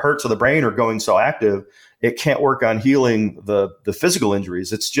the hurts of the brain are going so active, it can't work on healing the physical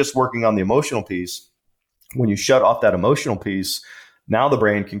injuries. It's just working on the emotional piece. When you shut off that emotional piece, now the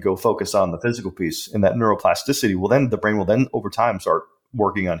brain can go focus on the physical piece, and that neuroplasticity the brain will then over time start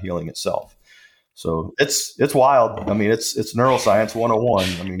working on healing itself. So it's wild. I mean, it's neuroscience 101.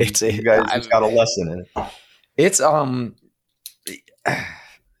 I mean, you guys got a lesson in it.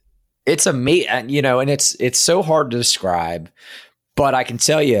 It's amazing, and it's so hard to describe, but I can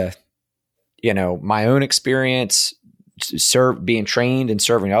tell you, my own experience being trained and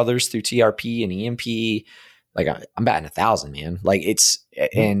serving others through TRP and EMP, like I'm batting 1,000, man. Like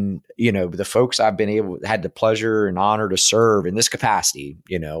and the folks I've had the pleasure and honor to serve in this capacity,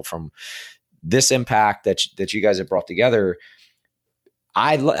 from this impact that you guys have brought together.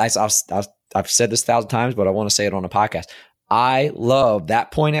 I've said this 1,000 times, but I want to say it on a podcast. I love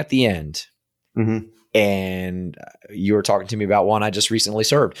that point at the end. Mm-hmm. And you were talking to me about one I just recently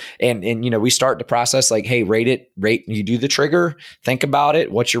served. And we start the process like, hey, rate, you do the trigger, think about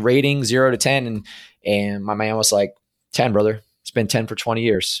it. What's your rating? 0 to 10. And my man was like, 10, brother. It's been 10 for 20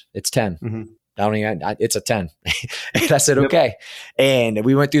 years. It's 10. Mm-hmm. It's a 10. And I said, okay. And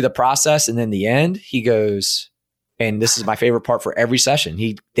we went through the process. And then the end, he goes, and this is my favorite part for every session.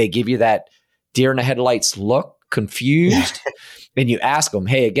 They give you that deer in the headlights look, confused. And you ask them,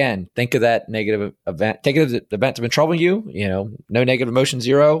 hey, again, think of that negative event. Think of the event that's been troubling you. No negative emotion,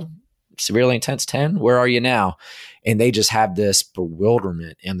 0, severely intense 10. Where are you now? And they just have this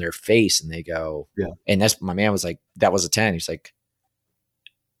bewilderment in their face, and they go, yeah. And that's my man was like, that was a 10. He's like,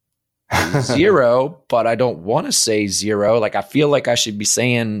 0, but I don't want to say 0. Like, I feel like I should be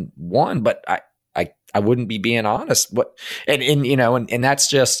saying 1, but I wouldn't be being honest. And that's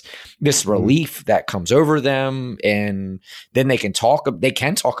just this relief that comes over them. And then they can talk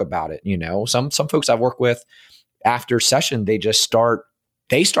about it. Some folks I work with after session, they start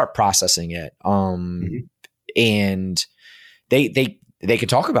processing it. And they can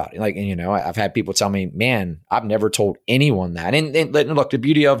talk about it. Like, I've had people tell me, man, I've never told anyone that. And look, the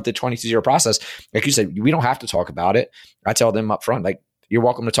beauty of the 22-0 process, like you said, we don't have to talk about it. I tell them up front, like, you're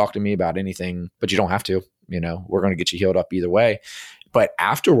welcome to talk to me about anything, but you don't have to. We're going to get you healed up either way. But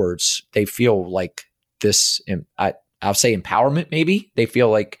afterwards, they feel like this, I'll say empowerment, maybe. They feel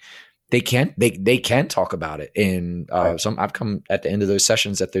like they can talk about it. And I've come at the end of those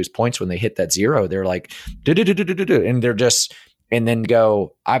sessions at those points when they hit that 0, they're like, and they're just, and then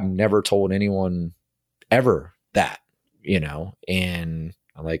go, I've never told anyone ever that, and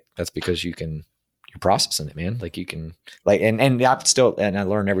I'm like, that's because you're processing it, man. Like, you can, like, and I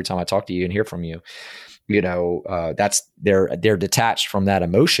learn every time I talk to you and hear from you, that's they're detached from that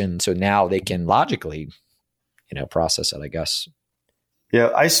emotion. So now they can logically, process it, I guess. Yeah.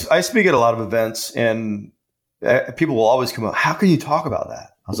 I speak at a lot of events, and people will always come up, how can you talk about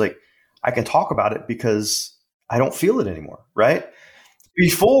that? I was like, I can talk about it because I don't feel it anymore. Right.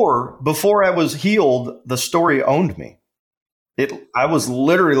 Before I was healed, the story owned me. I was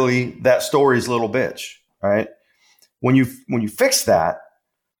literally that story's little bitch, right? When you fix that,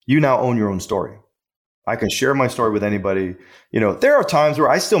 you now own your own story. I can share my story with anybody. There are times where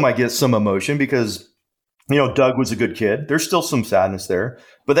I still might get some emotion because, Doug was a good kid. There's still some sadness there,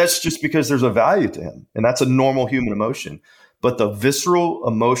 but that's just because there's a value to him, and that's a normal human emotion. But the visceral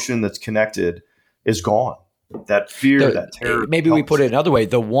emotion that's connected is gone. That fear, that terror. Maybe we put it another way.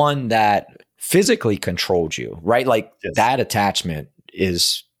 The one that physically controlled you, right? Like, yes, that attachment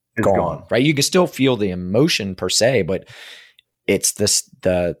is gone, right? You can still feel the emotion per se, but it's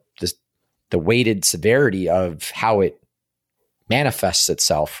the weighted severity of how it manifests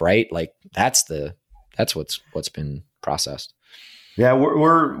itself, right? Like, that's what's been processed. Yeah,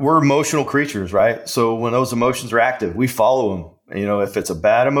 we're emotional creatures, right? So when those emotions are active, we follow them. If it's a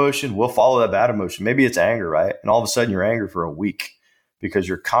bad emotion, we'll follow that bad emotion. Maybe it's anger, right? And all of a sudden you're angry for a week because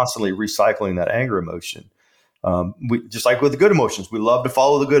you're constantly recycling that anger emotion. We just like with the good emotions, we love to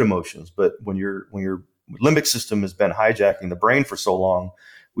follow the good emotions. But when your limbic system has been hijacking the brain for so long,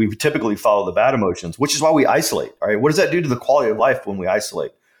 we typically follow the bad emotions, which is why we isolate. All right, what does that do to the quality of life when we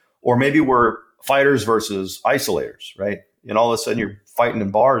isolate? Or maybe we're fighters versus isolators, right? And all of a sudden you're fighting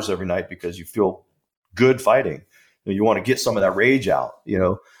in bars every night because you feel good fighting. You want to get some of that rage out,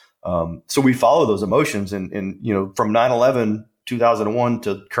 So we follow those emotions, and from 9/11, 2001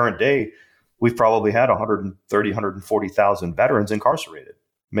 to current day, we've probably had 130, 140,000 veterans incarcerated,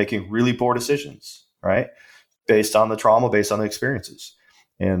 making really poor decisions, right? Based on the trauma, based on the experiences.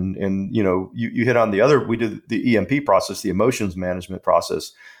 And you hit on the other, we did the EMP process, the emotions management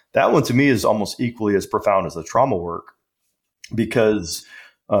process. That one to me is almost equally as profound as the trauma work, because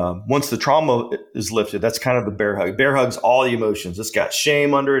once the trauma is lifted, that's kind of the bear hug. Bear hug's all the emotions. It's got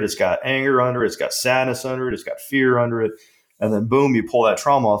shame under it. It's got anger under it. It's got sadness under it. It's got fear under it. And then boom, you pull that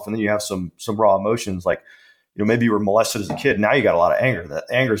trauma off, and then you have some raw emotions. Like, maybe you were molested as a kid. Now you got a lot of anger. That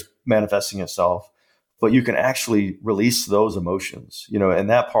anger is manifesting itself, but you can actually release those emotions, and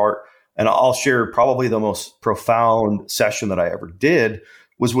that part. And I'll share probably the most profound session that I ever did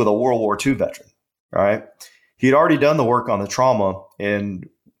was with a World War II veteran. All right. He had already done the work on the trauma, and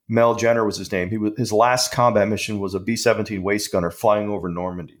Mel Jenner was his name. His last combat mission was a B-17 waist gunner flying over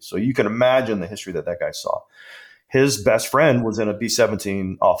Normandy. So you can imagine the history that guy saw. His best friend was in a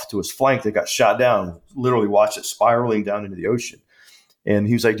B-17 off to his flank that got shot down, literally watched it spiraling down into the ocean. And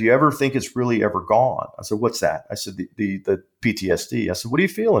he was like, do you ever think it's really ever gone? I said, what's that? I said, the PTSD. I said, what are you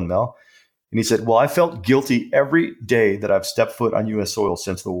feeling, Mel? And he said, well, I felt guilty every day that I've stepped foot on U.S. soil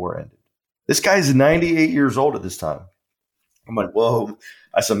since the war ended. This guy's 98 years old at this time. I'm like, whoa.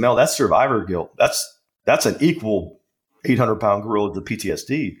 I said, Mel, that's survivor guilt. That's an equal 800-pound gorilla to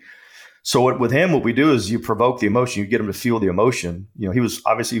PTSD. So with him, what we do is you provoke the emotion. You get him to feel the emotion. He was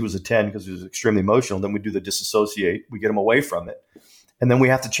a 10 because he was extremely emotional. Then we do the disassociate. We get him away from it. And then we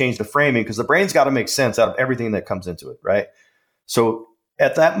have to change the framing because the brain's got to make sense out of everything that comes into it, right? So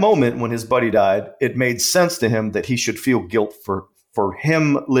at that moment when his buddy died, it made sense to him that he should feel guilt for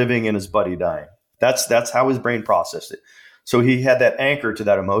him living and his buddy dying. That's how his brain processed it. So he had that anchor to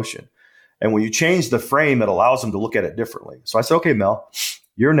that emotion. And when you change the frame, it allows him to look at it differently. So I said, okay, Mel,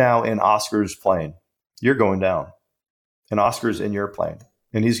 you're now in Oscar's plane. You're going down. And Oscar's in your plane.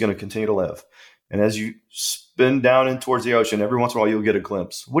 And he's going to continue to live. And as you spin down in towards the ocean, every once in a while you'll get a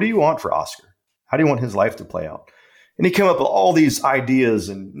glimpse. What do you want for Oscar? How do you want his life to play out? And he came up with all these ideas,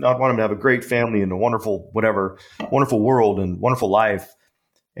 and I want him to have a great family and a wonderful world and wonderful life.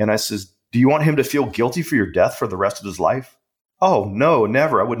 And I says, do you want him to feel guilty for your death for the rest of his life? Oh, no,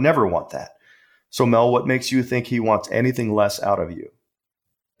 never. I would never want that. So Mel, what makes you think he wants anything less out of you?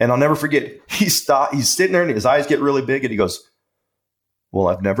 And I'll never forget, he's sitting there and his eyes get really big and he goes, well,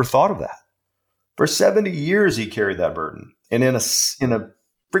 I've never thought of that. For 70 years, he carried that burden. And in a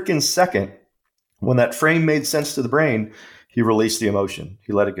freaking second, when that frame made sense to the brain, he released the emotion.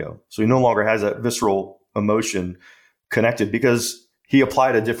 He let it go. So he no longer has that visceral emotion connected because he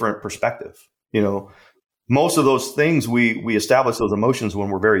applied a different perspective. Most of those things we establish those emotions when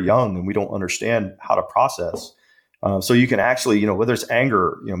we're very young and we don't understand how to process. So you can actually, whether it's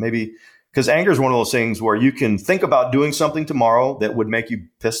anger, maybe because anger is one of those things where you can think about doing something tomorrow that would make you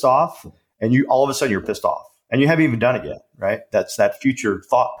pissed off, and you all of a sudden you're pissed off and you haven't even done it yet, right? That's that future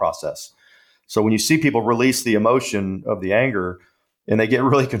thought process. So when you see people release the emotion of the anger and they get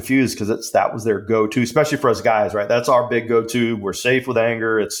really confused because that was their go-to, especially for us guys, right? That's our big go-to. We're safe with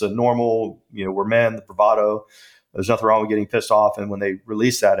anger. It's a normal, we're men, the bravado. There's nothing wrong with getting pissed off. And when they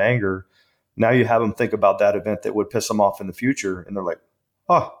release that anger, now you have them think about that event that would piss them off in the future. And they're like,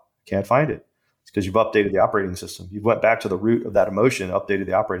 oh, can't find it. It's because you've updated the operating system. You went back to the root of that emotion, updated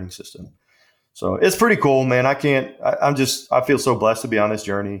the operating system. So it's pretty cool, man. I feel so blessed to be on this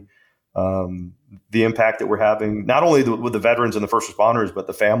journey. The impact that we're having, not only with the veterans and the first responders, but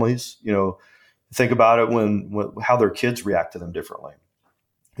the families, think about it when how their kids react to them differently,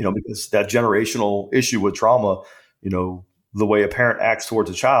 because that generational issue with trauma, the way a parent acts towards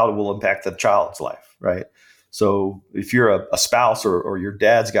a child will impact the child's life. Right. So if you're a spouse or your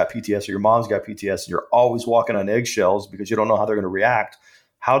dad's got PTS or your mom's got PTS and you're always walking on eggshells because you don't know how they're going to react,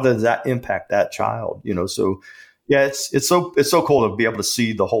 how does that impact that child? So yeah, it's so cool to be able to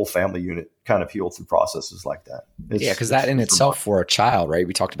see the whole family unit kind of heal through processes like that. Because that in itself for a child, right?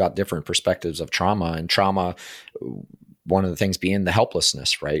 We talked about different perspectives of trauma, and trauma, one of the things being the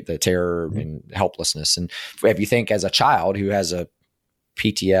helplessness, right? The terror and helplessness. And if you think as a child who has a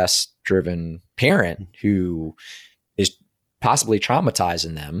PTS-driven parent who is possibly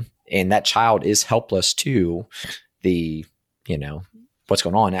traumatizing them, and that child is helpless to the, what's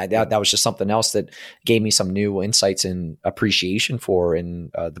going on. That was just something else that gave me some new insights and appreciation for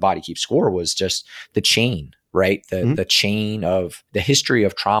in The Body Keeps Score was just the chain, right? The chain of the history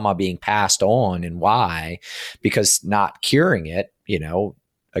of trauma being passed on and why, because not curing it,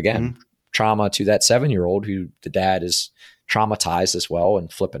 again, trauma to that 7-year-old who the dad is traumatized as well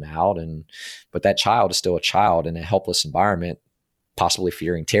and flipping out. But that child is still a child in a helpless environment, possibly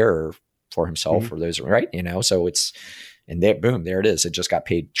fearing terror for himself or those, right? So and there, boom, there it is. It just got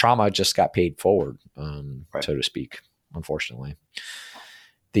paid. Trauma just got paid forward, so to speak, unfortunately.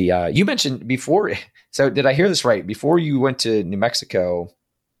 You mentioned before, so did I hear this right? Before you went to New Mexico,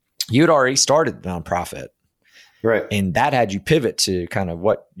 you had already started the nonprofit. Right. And that had you pivot to kind of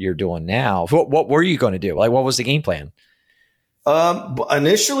what you're doing now. What were you going to do? Like, what was the game plan?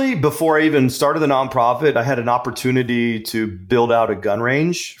 Initially, before I even started the nonprofit, I had an opportunity to build out a gun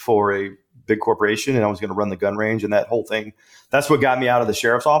range for a big corporation, and I was going to run the gun range and that whole thing. That's what got me out of the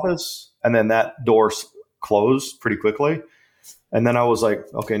sheriff's office. And then that door closed pretty quickly. And then I was like,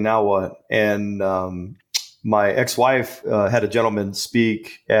 okay, now what? And my ex-wife had a gentleman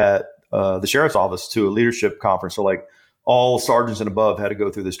speak at the sheriff's office to a leadership conference. So like all sergeants and above had to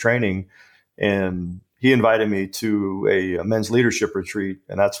go through this training. And he invited me to a men's leadership retreat.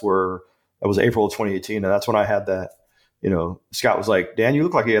 And that was April of 2018. And that's when I had that, Scott was like, Dan, you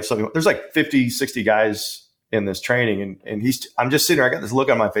look like you have something. There's like 50, 60 guys in this training. And I'm just sitting there. I got this look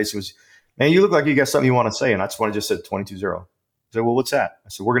on my face. He was, man, you look like you got something you want to say. And that's when I just said 22-0. I said, well, what's that? I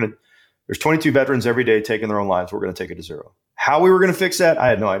said, there's 22 veterans every day taking their own lives. We're going to take it to 0. How we were going to fix that, I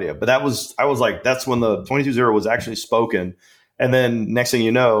had no idea. But I was like, that's when the 22-0 was actually spoken. And then next thing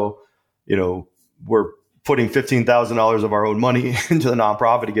you know, we're putting $15,000 of our own money into the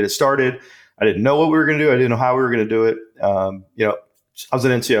nonprofit to get it started. I didn't know what we were going to do. I didn't know how we were going to do it. I was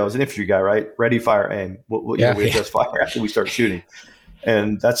an NCO. I was an infantry guy, right? Ready, fire, aim. We adjust fire after we start shooting.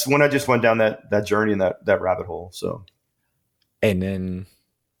 And that's when I just went down that journey and that rabbit hole. So, and then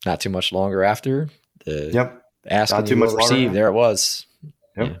not too much longer after ask not too much longer. Longer. There it was.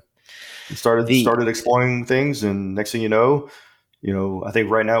 Yep. Yeah. Started exploring things, and next thing you know, I think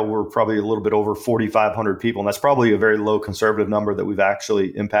right now we're probably a little bit over 4,500 people, and that's probably a very low conservative number that we've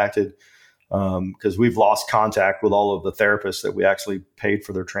actually impacted because we've lost contact with all of the therapists that we actually paid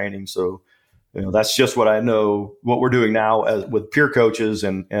for their training. So, that's just what I know. What we're doing now with peer coaches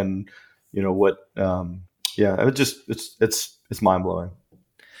and It's mind blowing.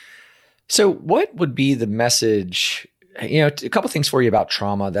 So what would be the message? A couple things for you about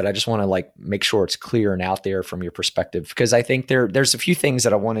trauma that I just want to make sure it's clear and out there from your perspective, because I think there's a few things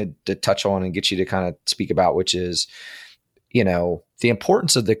that I wanted to touch on and get you to kind of speak about, which is, the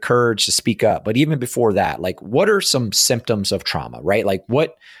importance of the courage to speak up. But even before that, what are some symptoms of trauma, right?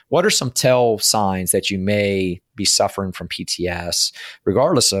 What are some tell signs that you may be suffering from PTS,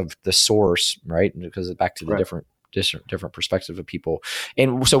 regardless of the source, right? Because back to the different perspective of people.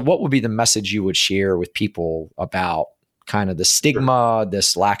 And so what would be the message you would share with people about kind of the stigma,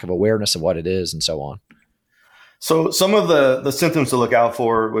 this lack of awareness of what it is, and so on? So some of the symptoms to look out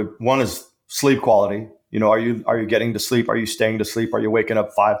for, one is sleep quality. Are you getting to sleep? Are you staying to sleep? Are you waking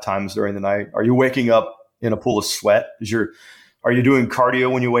up 5 times during the night? Are you waking up in a pool of sweat? Are you doing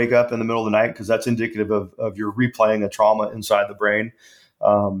cardio when you wake up in the middle of the night? Because that's indicative of your replaying a trauma inside the brain.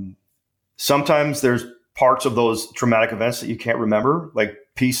 Sometimes there's parts of those traumatic events that you can't remember, like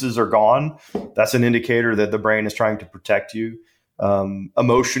pieces are gone. That's an indicator that the brain is trying to protect you.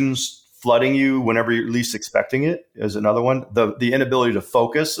 Emotions flooding you whenever you're least expecting it is another one. The inability to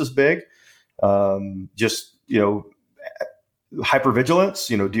focus is big.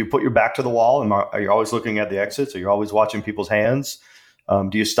 Hypervigilance, do you put your back to the wall and are you always looking at the exits? Are you always watching people's hands?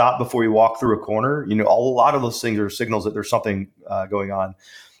 Do you stop before you walk through a corner? A lot of those things are signals that there's something going on.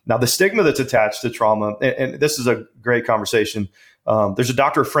 Now, the stigma that's attached to trauma, and this is a great conversation. There's a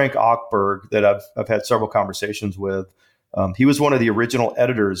Dr. Frank Ochberg that I've had several conversations with. He was one of the original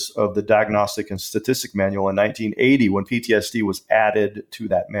editors of the Diagnostic and Statistic Manual in 1980 when PTSD was added to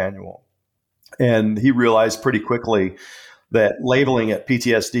that manual. And he realized pretty quickly that labeling it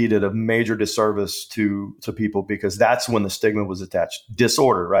PTSD did a major disservice to people, because that's when the stigma was attached.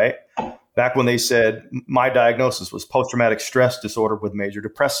 Disorder, right? Back when they said my diagnosis was post-traumatic stress disorder with major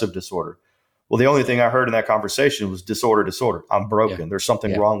depressive disorder. Well, the only thing I heard in that conversation was disorder. I'm broken. Yeah. There's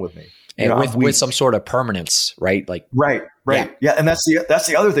something wrong with me. And with some sort of permanence, right? Right. Yeah. And that's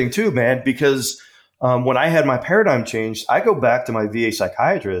the other thing too, man, because when I had my paradigm changed, I go back to my VA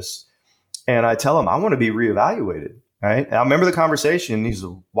psychiatrist and I tell him I want to be reevaluated. Right. And I remember the conversation. He said,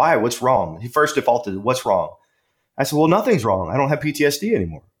 why? What's wrong? He first defaulted, what's wrong? I said, well, nothing's wrong. I don't have PTSD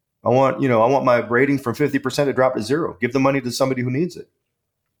anymore. I want my rating from 50% to drop to 0. Give the money to somebody who needs it.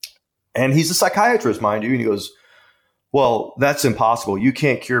 And he's a psychiatrist, mind you. And he goes, well, that's impossible. You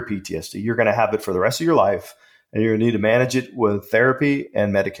can't cure PTSD. You're going to have it for the rest of your life, and you're going to need to manage it with therapy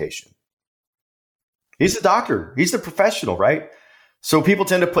and medication. He's a doctor. He's the professional, right? So people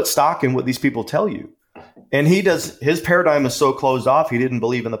tend to put stock in what these people tell you. And his paradigm is so closed off, he didn't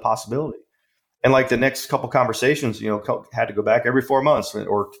believe in the possibility. And the next couple conversations, had to go back every 4 months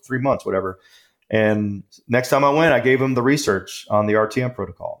or 3 months, whatever. And next time I went, I gave him the research on the RTM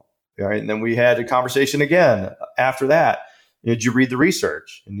protocol. Right? And then we had a conversation again after that. Did you read the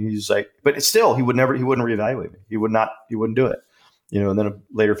research? And he's like, but it's still, he wouldn't reevaluate me. He wouldn't do it. And then I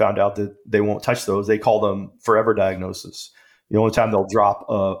later found out that they won't touch those. They call them forever diagnosis. The only time they'll drop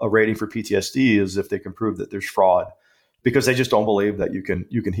a rating for PTSD is if they can prove that there's fraud, because they just don't believe that you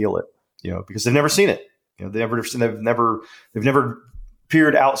can heal it. Because they've never seen it. They've never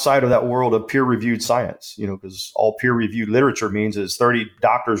peered outside of that world of peer-reviewed science. Because all peer-reviewed literature means is 30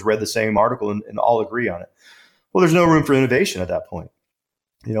 doctors read the same article and all agree on it. Well, there's no room for innovation at that point.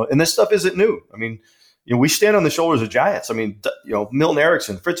 And this stuff isn't new. I mean, we stand on the shoulders of giants. I mean, Milton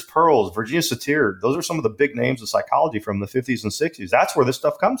Erickson, Fritz Perls, Virginia Satir. Those are some of the big names of psychology from the 50s and 60s. That's where this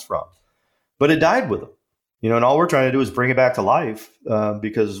stuff comes from. But it died with them. And all we're trying to do is bring it back to life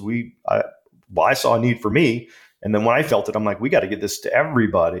because I saw a need for me. And then when I felt it, I'm like, we got to get this to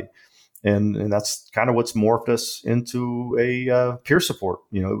everybody. And that's kind of what's morphed us into a peer support.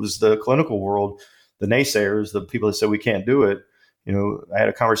 It was the clinical world, the naysayers, the people that said we can't do it. I had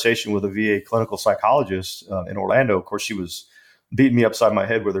a conversation with a VA clinical psychologist in Orlando. Of course, she was beating me upside my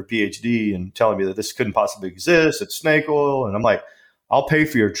head with her PhD and telling me that this couldn't possibly exist. It's snake oil. And I'm like, I'll pay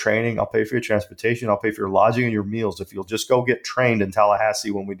for your training. I'll pay for your transportation. I'll pay for your lodging and your meals if you'll just go get trained in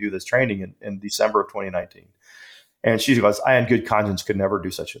Tallahassee when we do this training in December of 2019. And she goes, I in good conscience could never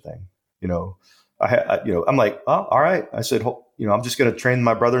do such a thing. I'm like, oh, all right. I said, I'm just going to train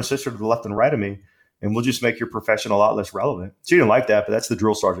my brother and sister to the left and right of me, and we'll just make your profession a lot less relevant. She didn't like that, but that's the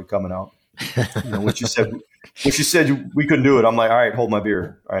drill sergeant coming out. When she said we couldn't do it, I'm like, all right, hold my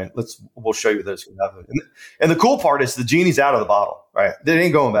beer. All right, we'll show you this. And the cool part is the genie's out of the bottle, right? They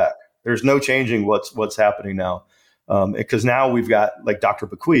ain't going back. There's no changing what's happening now. Because now we've got like Dr.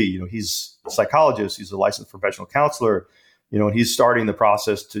 Bequee, he's a psychologist, he's a licensed professional counselor, and he's starting the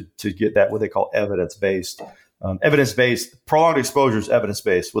process to get that, what they call evidence-based. Evidence-based, prolonged exposure is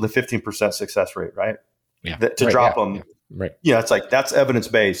evidence-based with a 15% success rate, right? Yeah. To drop them. Yeah. Right. Yeah. It's like, that's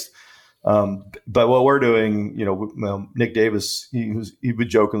evidence-based. But what we're doing, Nick Davis, he would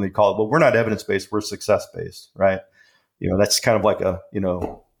jokingly call it, well, we're not evidence-based, we're success-based, right? That's kind of like and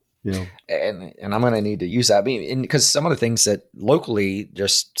I'm going to need to use that because some of the things that locally,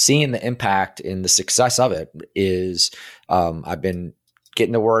 just seeing the impact and the success of it is, I've been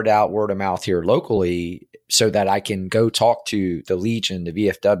getting the word of mouth here locally so that I can go talk to the Legion, the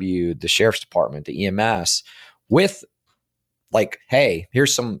VFW, the Sheriff's Department, the EMS with like, hey,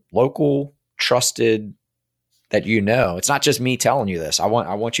 here's some local trusted that it's not just me telling you this. I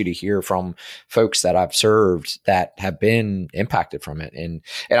want you to hear from folks that I've served that have been impacted from it. And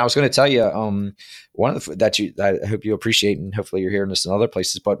I was going to tell you, one of the that I hope you appreciate, and hopefully you're hearing this in other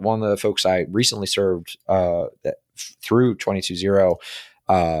places. But one of the folks I recently served that through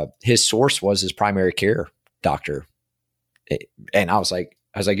 22-0, his source was his primary care doctor, and I was like,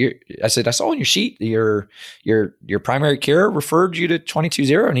 I said, I saw on your sheet, your primary care referred you to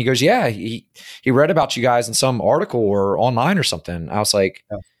 22-0. And he goes, yeah, he read about you guys in some article or online or something. I was like,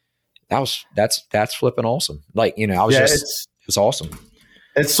 that's flipping awesome. Like, it was awesome.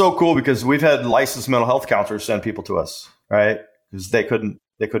 It's so cool because we've had licensed mental health counselors send people to us, right? Because they couldn't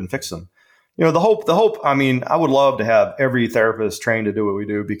fix them. The hope, I mean, I would love to have every therapist trained to do what we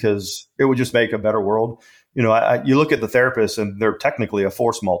do because it would just make a better world. You look at the therapists and they're technically a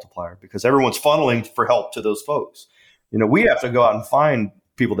force multiplier because everyone's funneling for help to those folks. We have to go out and find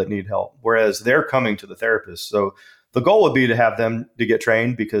people that need help, whereas they're coming to the therapist. So the goal would be to have them to get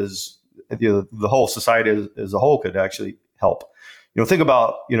trained because the whole society as a whole could actually help. Think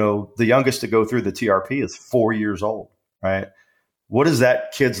about, the youngest to go through the TRP is 4 years old, right? What does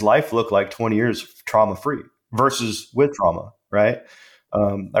that kid's life look like 20 years trauma-free versus with trauma, right?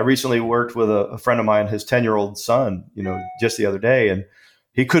 I recently worked with a friend of mine, his 10-year-old son, just the other day, and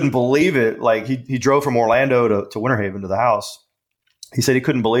he couldn't believe it. Like he drove from Orlando to Winter Haven to the house. He said he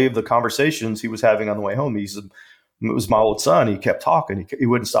couldn't believe the conversations he was having on the way home. He said, it was my old son. He kept talking. He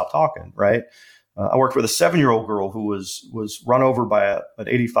wouldn't stop talking, right? I worked with a 7-year-old girl who was run over by an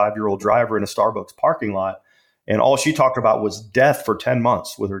 85-year-old driver in a Starbucks parking lot. And all she talked about was death for 10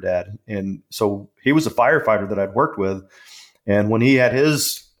 months with her dad. And so he was a firefighter that I'd worked with. And when he had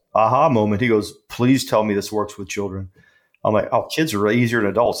his aha moment, he goes, please tell me this works with children. I'm like, oh, kids are easier than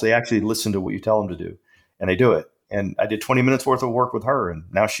adults. They actually listen to what you tell them to do and they do it. And I did 20 minutes worth of work with her. And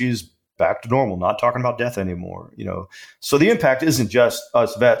now she's back to normal, not talking about death anymore. So the impact isn't just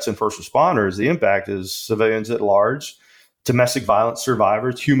us vets and first responders. The impact is civilians at large, domestic violence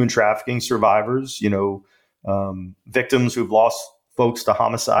survivors, human trafficking survivors, victims who've lost folks to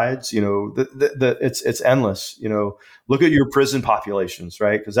homicides. It's endless. Look at your prison populations,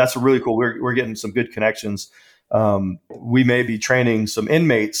 right? Because that's really cool. We're getting some good connections. We may be training some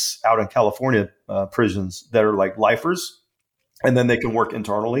inmates out in California prisons that are like lifers, and then they can work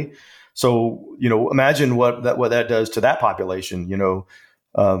internally. So imagine what that does to that population.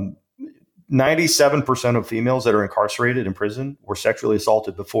 97% of females that are incarcerated in prison were sexually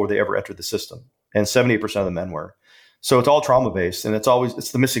assaulted before they ever entered the system, and 78% of the men were. So it's all trauma based, and it's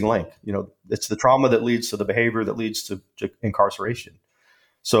the missing link. It's the trauma that leads to the behavior that leads to incarceration.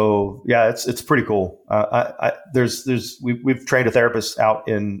 So yeah, it's pretty cool. We've trained a therapist out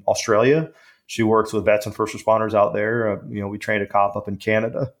in Australia. She works with vets and first responders out there. We trained a cop up in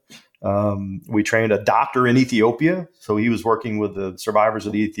Canada. We trained a doctor in Ethiopia. So he was working with the survivors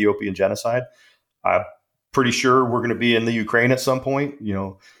of the Ethiopian genocide. I'm pretty sure we're going to be in the Ukraine at some point.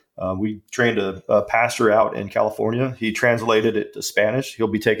 We trained a pastor out in California. He translated it to Spanish. He'll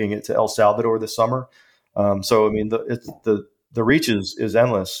be taking it to El Salvador this summer. So, I mean, the reach is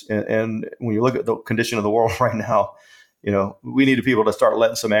endless. And when you look at the condition of the world right now, we need people to start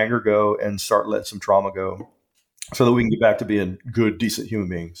letting some anger go and start letting some trauma go so that we can get back to being good, decent human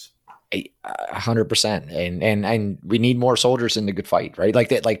beings. 100%. And we need more soldiers in the good fight, right? Like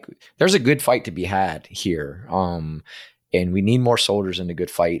that, like there's a good fight to be had here. And we need more soldiers in the good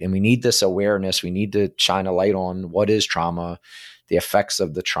fight, and we need this awareness. We need to shine a light on what is trauma, the effects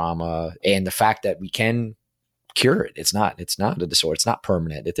of the trauma, and the fact that we can cure it. It's not a disorder. It's not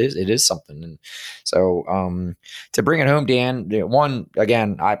permanent. It is something. And so, to bring it home, Dan, one,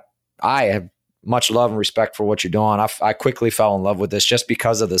 again, I have much love and respect for what you're doing. I quickly fell in love with this just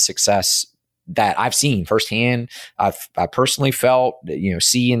because of the success that I've seen firsthand. I personally felt,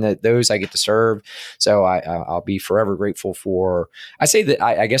 seeing that those I get to serve. So I'll be forever grateful for, I say that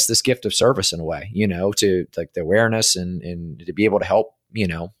I guess this gift of service in a way, to like the awareness and to be able to help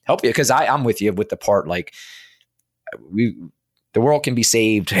you. Cause I'm with you with the part, like the world can be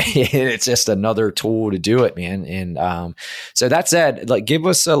saved. It's just another tool to do it, man. And so that said, like, give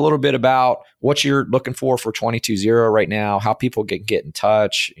us a little bit about what you're looking for 22-0 right now, how people can get in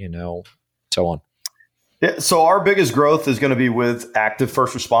touch, so on. Yeah, so our biggest growth is going to be with active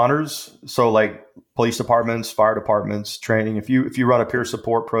first responders. So like police departments, fire departments, training. If you run a peer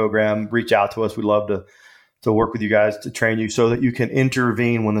support program, reach out to us. We'd love to work with you guys to train you so that you can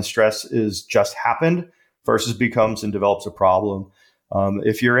intervene when the stress is just happened versus becomes and develops a problem.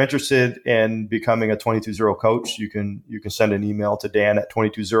 If you're interested in becoming a 22-0 coach, you can send an email to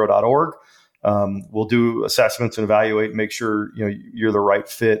dan@220.org. We'll do assessments and evaluate, make sure you're the right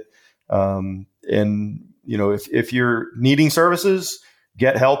fit. If you're needing services,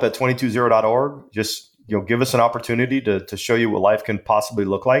 get help at 220.org. Just give us an opportunity to show you what life can possibly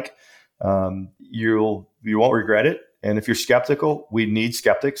look like. You won't regret it. And if you're skeptical, we need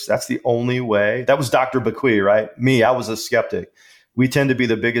skeptics. That's the only way. That was Dr. Bequie, right? Me, I was a skeptic. We tend to be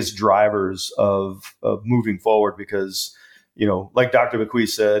the biggest drivers of moving forward because, like Dr. Bequie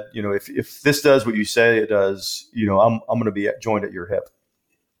said, if this does what you say it does, I'm going to be joined at your hip.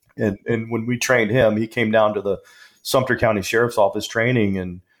 And when we trained him, he came down to the Sumter County Sheriff's Office training,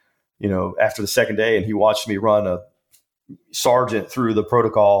 and after the second day, and he watched me run a sergeant through the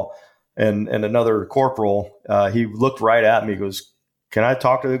protocol and another corporal. He looked right at me. He goes, "Can I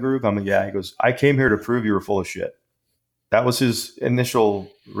talk to the group?" I'm like, "Yeah." He goes, "I came here to prove you were full of shit." That was his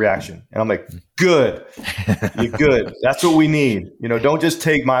initial reaction, and I'm like, "Good, you're good. That's what we need." Don't just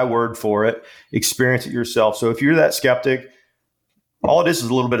take my word for it. Experience it yourself. So if you're that skeptic, all it is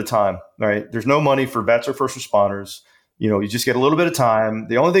a little bit of time, all right? There's no money for vets or first responders. You just get a little bit of time.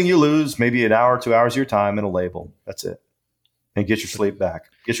 The only thing you lose, maybe an hour, 2 hours of your time and a label. That's it. And get your sleep back.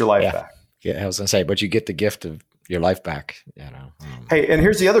 Get your life back. Yeah, I was going to say, but you get the gift of your life back. Hey, and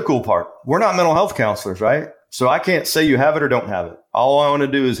here's the other cool part. We're not mental health counselors, right? So I can't say you have it or don't have it. All I want to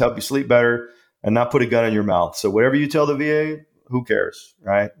do is help you sleep better and not put a gun in your mouth. So whatever you tell the VA, who cares,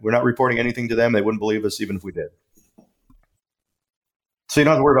 right? We're not reporting anything to them. They wouldn't believe us even if we did. So you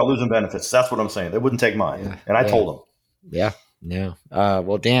don't have to worry about losing benefits. That's what I'm saying. They wouldn't take mine. Yeah, and I told them. Yeah. Yeah.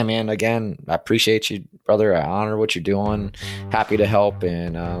 Well, Dan, man, again, I appreciate you, brother. I honor what you're doing. Happy to help.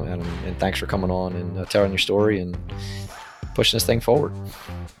 And thanks for coming on and telling your story and pushing this thing forward.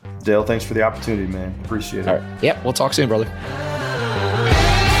 Dale, thanks for the opportunity, man. Appreciate it. All right. Yeah. We'll talk soon, brother.